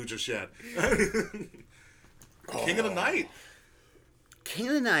exactly blue just yet. King of the Night. King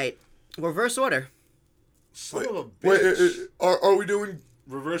of the Night. Reverse order. Son of a bitch. Wait, are we doing?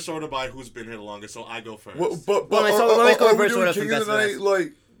 Reverse order by who's been here the longest, so I go first. But let's go are we reverse doing order King from of the best to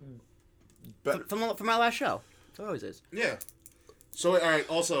Night like? From our last show. So it always is. Yeah. So, alright,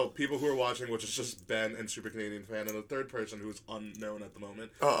 also, people who are watching, which is just Ben and Super Canadian Fan, and a third person who's unknown at the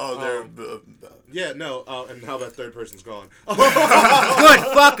moment. Yeah, no, and now that third person's gone. Good,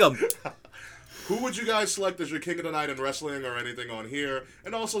 fuck them. Who would you guys select as your King of the Night in wrestling or anything on here?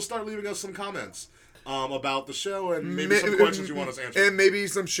 And also start leaving us some comments about the show and maybe some questions you want us to answer. And maybe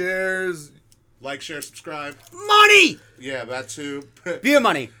some shares. Like, share, subscribe. Money! Yeah, that too. Beer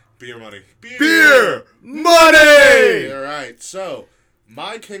money. Beer money. Beer money! Alright, so,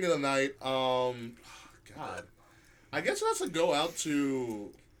 my King of the Night, God. I guess that's a go out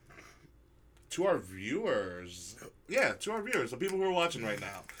to our viewers. Yeah, to our viewers, the people who are watching right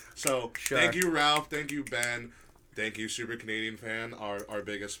now. So, Sure. Thank you, Ralph. Thank you, Ben. Thank you, Super Canadian Fan, our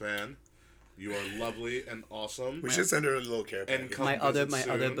biggest fan. You are lovely and awesome. We should send her a little care And package. come My other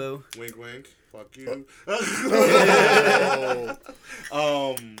soon. boo. Wink, wink. Fuck you.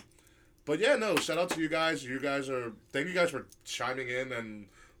 But yeah, no. Shout out to you guys. Thank you guys for chiming in and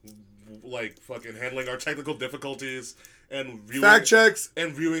like fucking handling our technical difficulties and Fact checks.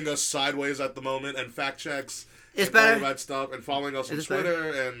 and viewing us sideways at the moment and fact checks. It's and better. all of that stuff and following us on Is it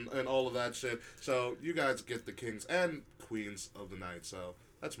Twitter and all of that shit. So you guys get the kings and queens of the night. So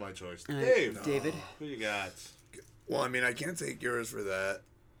that's my choice. Dave, David. who you got? Well, I mean, I can't take yours for that.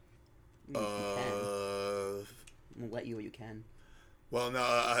 We'll let you what you can. Well,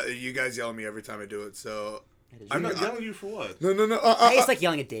 no, you guys yell at me every time I do it, so I'm not yelling at you for what? no. I just like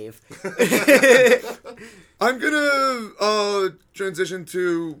yelling at Dave. I'm gonna transition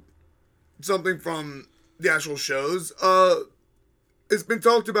to something from the actual shows. It's been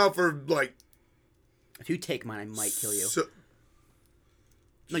talked about for like. If you take mine, I might kill you. So,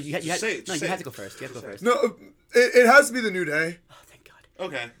 No, you have say to it. go first. You have to go first. no, it has to be the New Day. Oh, thank God.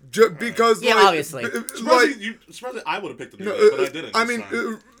 Okay. Because Yeah, like, obviously. Surprisingly, I would have picked the New Day, but I didn't. I mean,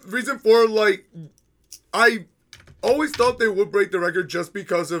 reason for like, I always thought they would break the record just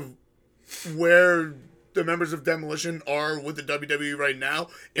because of where the members of Demolition are with the WWE right now,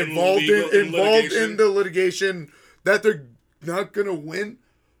 involved in the litigation that they're not gonna win.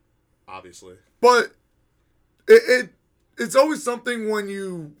 Obviously. But it's always something when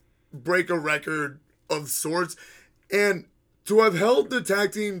you break a record of sorts, and to have held the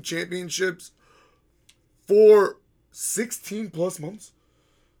tag team championships for 16 plus months.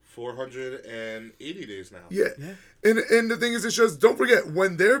 480 days now. Yeah. And the thing is, it's just, don't forget,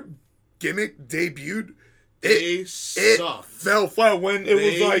 when their gimmick debuted, They it sucked. fell flat when it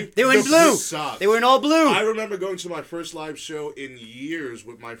was like... They were in the- blue. sucked. They were in all blue. I remember going to my first live show in years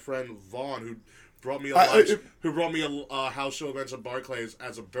with my friend Vaughn, who brought me a house show event at Barclays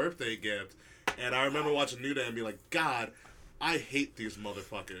as a birthday gift. And I remember watching New Day and be like, God, I hate these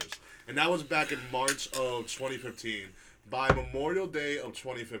motherfuckers. And that was back in March of 2015. By Memorial Day of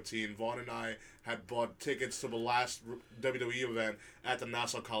 2015, Vaughn and I had bought tickets to the last WWE event at the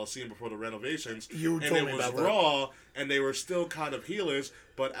Nassau Coliseum before the renovations. You and told it me was about that. Raw, and they were still kind of healers.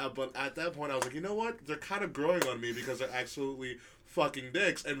 But at that point, I was like, you know what? They're kind of growing on me because they're absolutely fucking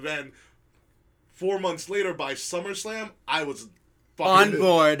dicks. And then 4 months later, by SummerSlam, I was On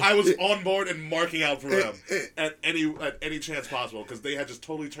board. I was on board and marking out for them at any chance possible because they had just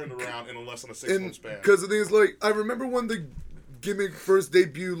totally turned around in less than a 6 month span. Because the thing is, like, I remember when the gimmick first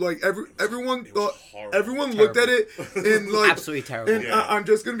debuted, like, everyone thought, horrible. everyone looked at it and, like... Absolutely terrible. And Yeah. I'm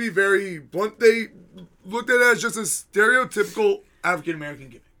just going to be very blunt. They looked at it as just a stereotypical African-American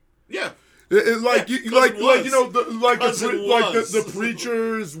gimmick. Yeah. Like Yeah, you 'cause like it like was. you know the Was.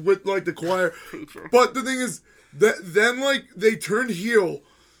 preachers with like the choir, but the thing is that then like they turned heel,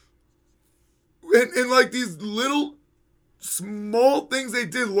 and like these little small things they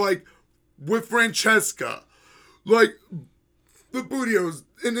did like with Francesca, like the Bootios,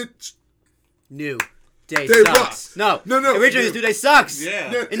 and it New Day They sucks. rock. No. No, Originally, no. New Day sucks.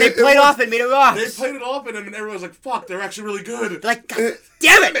 Yeah. Yeah. And they It played was- off and made it rock. They played it off, and everyone was like, fuck, they're actually really good. Like, God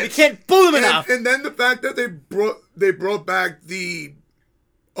damn it, we can't boo them enough. and then the fact that they brought back the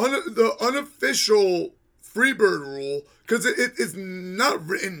unofficial Freebird rule because it is not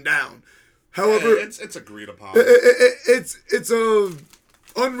written down. However, it's agreed upon. it's a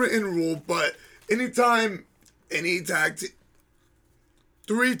unwritten rule, but anytime any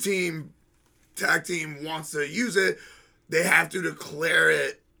three-team tag team wants to use it, they have to declare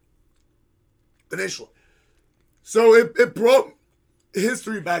it initially. So it brought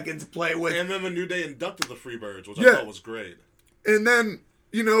history back into play with... And then the New Day inducted the Freebirds, which I thought was great. And then,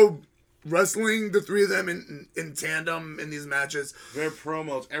 wrestling the three of them in tandem in these matches. Their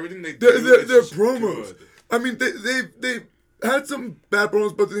promos, everything they do Their is promos. good. I mean, they had some bad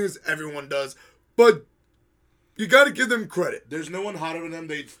promos, but the thing is, everyone does. But you got to give them credit. There's no one hotter than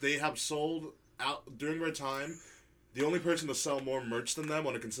them. They have sold out during their time. The only person to sell more merch than them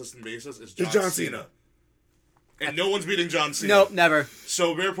on a consistent basis is John Cena. And no one's beating John Cena. Nope, never.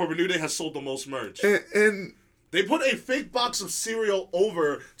 So therefore, New Day has sold the most merch. And they put a fake box of cereal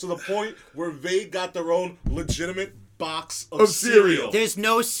over to the point where they got their own legitimate box of cereal. There's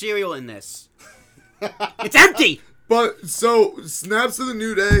no cereal in this. It's empty! But, so, snaps to the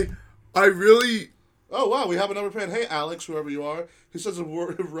New Day, I really... Oh, wow, we have another fan. Hey, Alex, whoever you are. He says if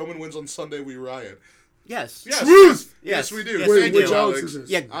Roman wins on Sunday, we riot. Yes. Truth! Yes, we do. Yes, Thank which you, Alex Alex. is this?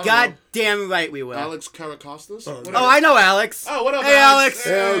 Yeah, goddamn right we will. Alex Karakostas? Oh, I know Alex. Oh, what up, Hey, Alex.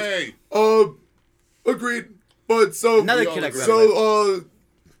 Hey. Agreed. But, so... Another kid I grew up with. So,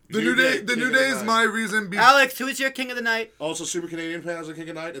 the New New Day, Day, the King New of the Day is Night. my reason... Alex, who is your king of the night? Also, Super Canadian fans of King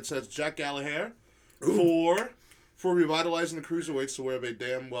of Night. It says Jack Gallagher for revitalizing the cruiserweights to where they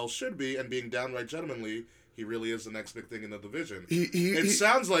damn well should be and being downright gentlemanly. He really is the next big thing in the division. It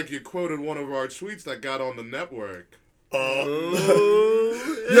sounds like you quoted one of our tweets that got on the network. Yeah,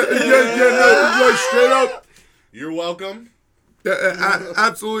 no, straight up. You're welcome. Yeah,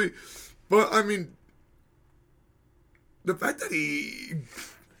 absolutely. But, I mean, the fact that he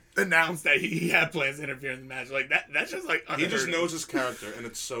announced that he had plans to interfere in the match, like, that's just, like, He just unheard of. knows his character, and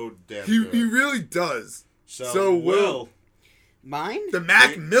it's so damn He good. really does. So Will, Mine? The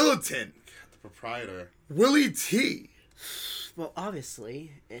Mac Militant, the proprietor. Willie T, Well,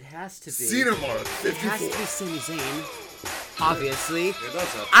 obviously, it has to be. Cinemark, It has to 54. be Sami Zayn. Obviously. It does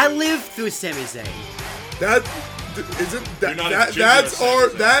have to I be. lived through Sami Zayn. That isn't You're that, not that as that's ginger as our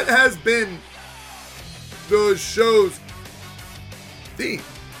Sami Zayn. that has been the show's theme.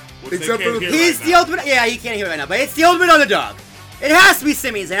 Which they Except can't for the- hear He's right the now. ultimate. Yeah, you can't hear it right now, but it's the ultimate underdog. It has to be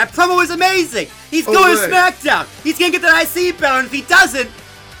Sami Zayn. That promo was amazing. He's Oh, going to right. SmackDown. He's gonna get that IC belt, and if he doesn't,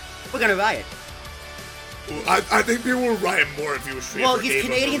 we're gonna riot. I think people would riot more if he was straight. Well, for he's Dave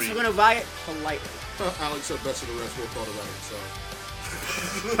Canadian, so Marie. we're gonna riot politely. Alex said best of the rest. We'll thought about it.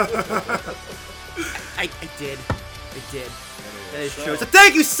 So I did. That is so- true. So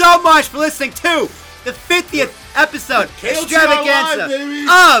thank you so much for listening to the 50th episode KOTR extravaganza Live, baby.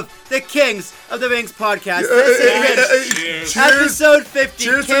 of the Kings of the Rings podcast. This is Cheers. episode 50.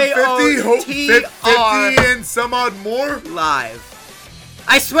 Cheers to 50, hope 50 KOTR and some odd more. live.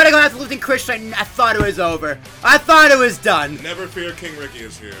 I swear to God, after losing Chris, I thought it was over. I thought it was done. Never fear, King Ricky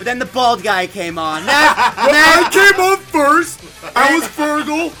is here. But then the bald guy came on. I came on first. I was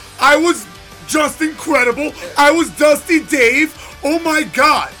Fergal. I was just incredible. I was Dusty Dave. Oh my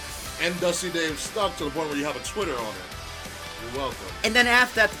God. And Dusty Dave stuck to the point where you have a Twitter on it. You're welcome. And then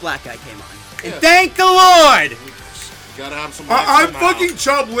after that, the black guy came on. And Yeah. thank the Lord! You gotta have some. I'm fucking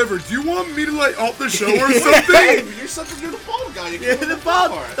chopped liver. Do you want me to like off the show or Hey, you're you're such a good bald guy. You Yeah, can't the do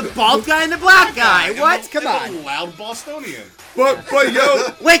bald, that the part. bald guy and the black guy. And What? the- Come and the on. loud Bostonian. But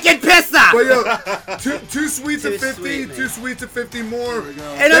yo, Wicked pisser! too sweet to Too 50, sweet, man. too sweet to 50 more. we go.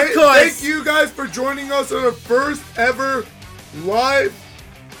 And of course, Thank you guys for joining us on the first ever live.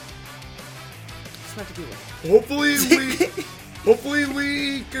 It's not to do with. Hopefully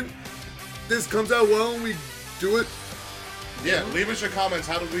we can. This comes out well and we do it. Yeah, leave us your comments.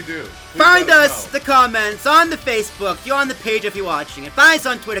 How did we do? Please Find let us, know. the comments, on the Facebook. You're on the page if you're watching it. Find us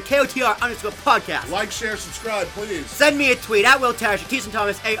on Twitter, KOTR_podcast. Like, share, subscribe, please. Send me a tweet at Will Tarashuk, Keaton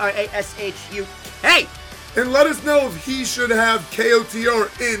Thomas, ARASHUK. And let us know if he should have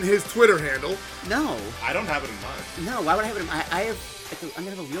KOTR in his Twitter handle. No, I don't have it in mind. no, why would I have it? I'm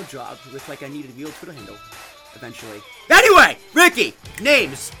gonna have a real job with like I need a real Twitter handle eventually. Anyway, Ricky,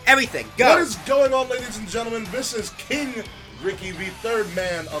 names, everything, go. What is going on, ladies and gentlemen? This is King Ricky, the third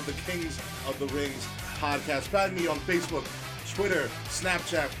man of the Kings of the Rings podcast. Find me on Facebook, Twitter,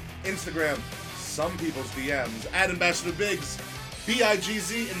 Snapchat, Instagram, some people's DMs, at Ambassador Biggs,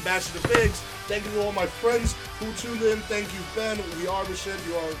 BIGZ, Ambassador Biggs. Thank you to all my friends who tuned in. Thank you, Ben. We are the shit.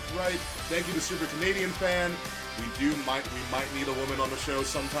 You are right. Thank you to Super Canadian Fan. We might need a woman on the show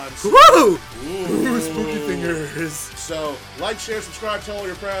sometime soon. Woo! Ooh, spooky fingers. So, like, share, subscribe, tell all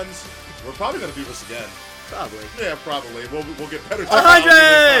your friends. We're probably going to do this again. Probably. Yeah, probably. We'll get better.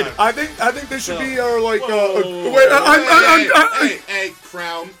 100! I think they should be our like. Whoa, Wait, hey,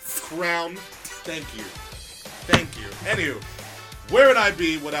 Crown. Thank you. Anywho, where would I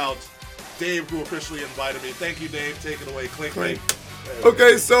be without Dave, who officially invited me? Thank you, Dave. Take it away. Clink.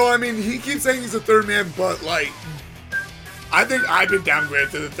 Okay, so I mean, he keeps saying he's a third man, but like, I think I've been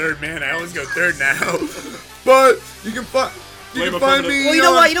downgraded to the third man. I always go third now. But you can find me. Well, you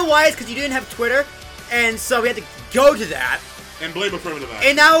know why? You know why? It's because you didn't have Twitter, and so we had to go to that. And blame affirmative action.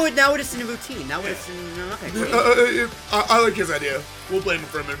 And now it's in a routine. Now it's in okay. I like his idea. We'll blame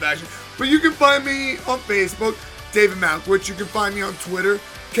affirmative action. But you can find me on Facebook, David Malkwich. You can find me on Twitter,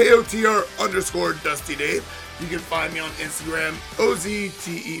 KOTR_Dusty Dave. You can find me on Instagram,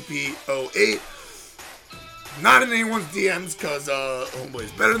 OZTEP08. Not in anyone's DMs, because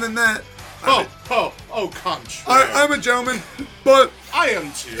Homeboy's better than that. Conch. I'm a gentleman, but I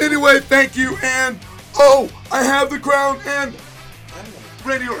am too. Anyway, thank you, and I have the crown and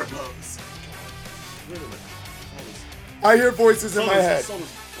radio repose. I hear voices in my head.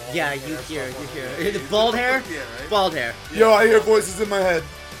 Yeah, you hear. The bald hair? Yeah, right? Bald hair. Yo, I hear voices in my head.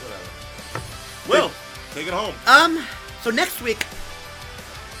 Will, take it home. So next week,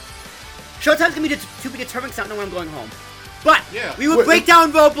 Showtime's gonna be to be determined because I don't know when I'm going home. But we will break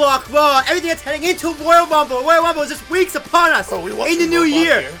down Roblox, Raw, everything that's heading into Royal Rumble. Royal Rumble is just weeks upon us in the new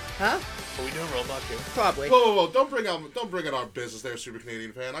year. Huh? Are we doing Roblox here? Probably. Whoa! Don't bring out our business there, Super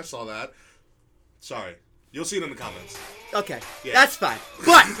Canadian fan. I saw that. Sorry. You'll see it in the comments. Okay, Yeah. that's fine.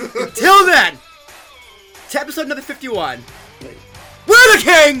 But until then, to episode number 51, we're the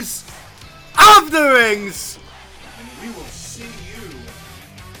kings of the rings. And we will see you.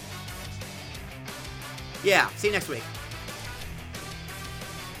 Yeah, see you next week.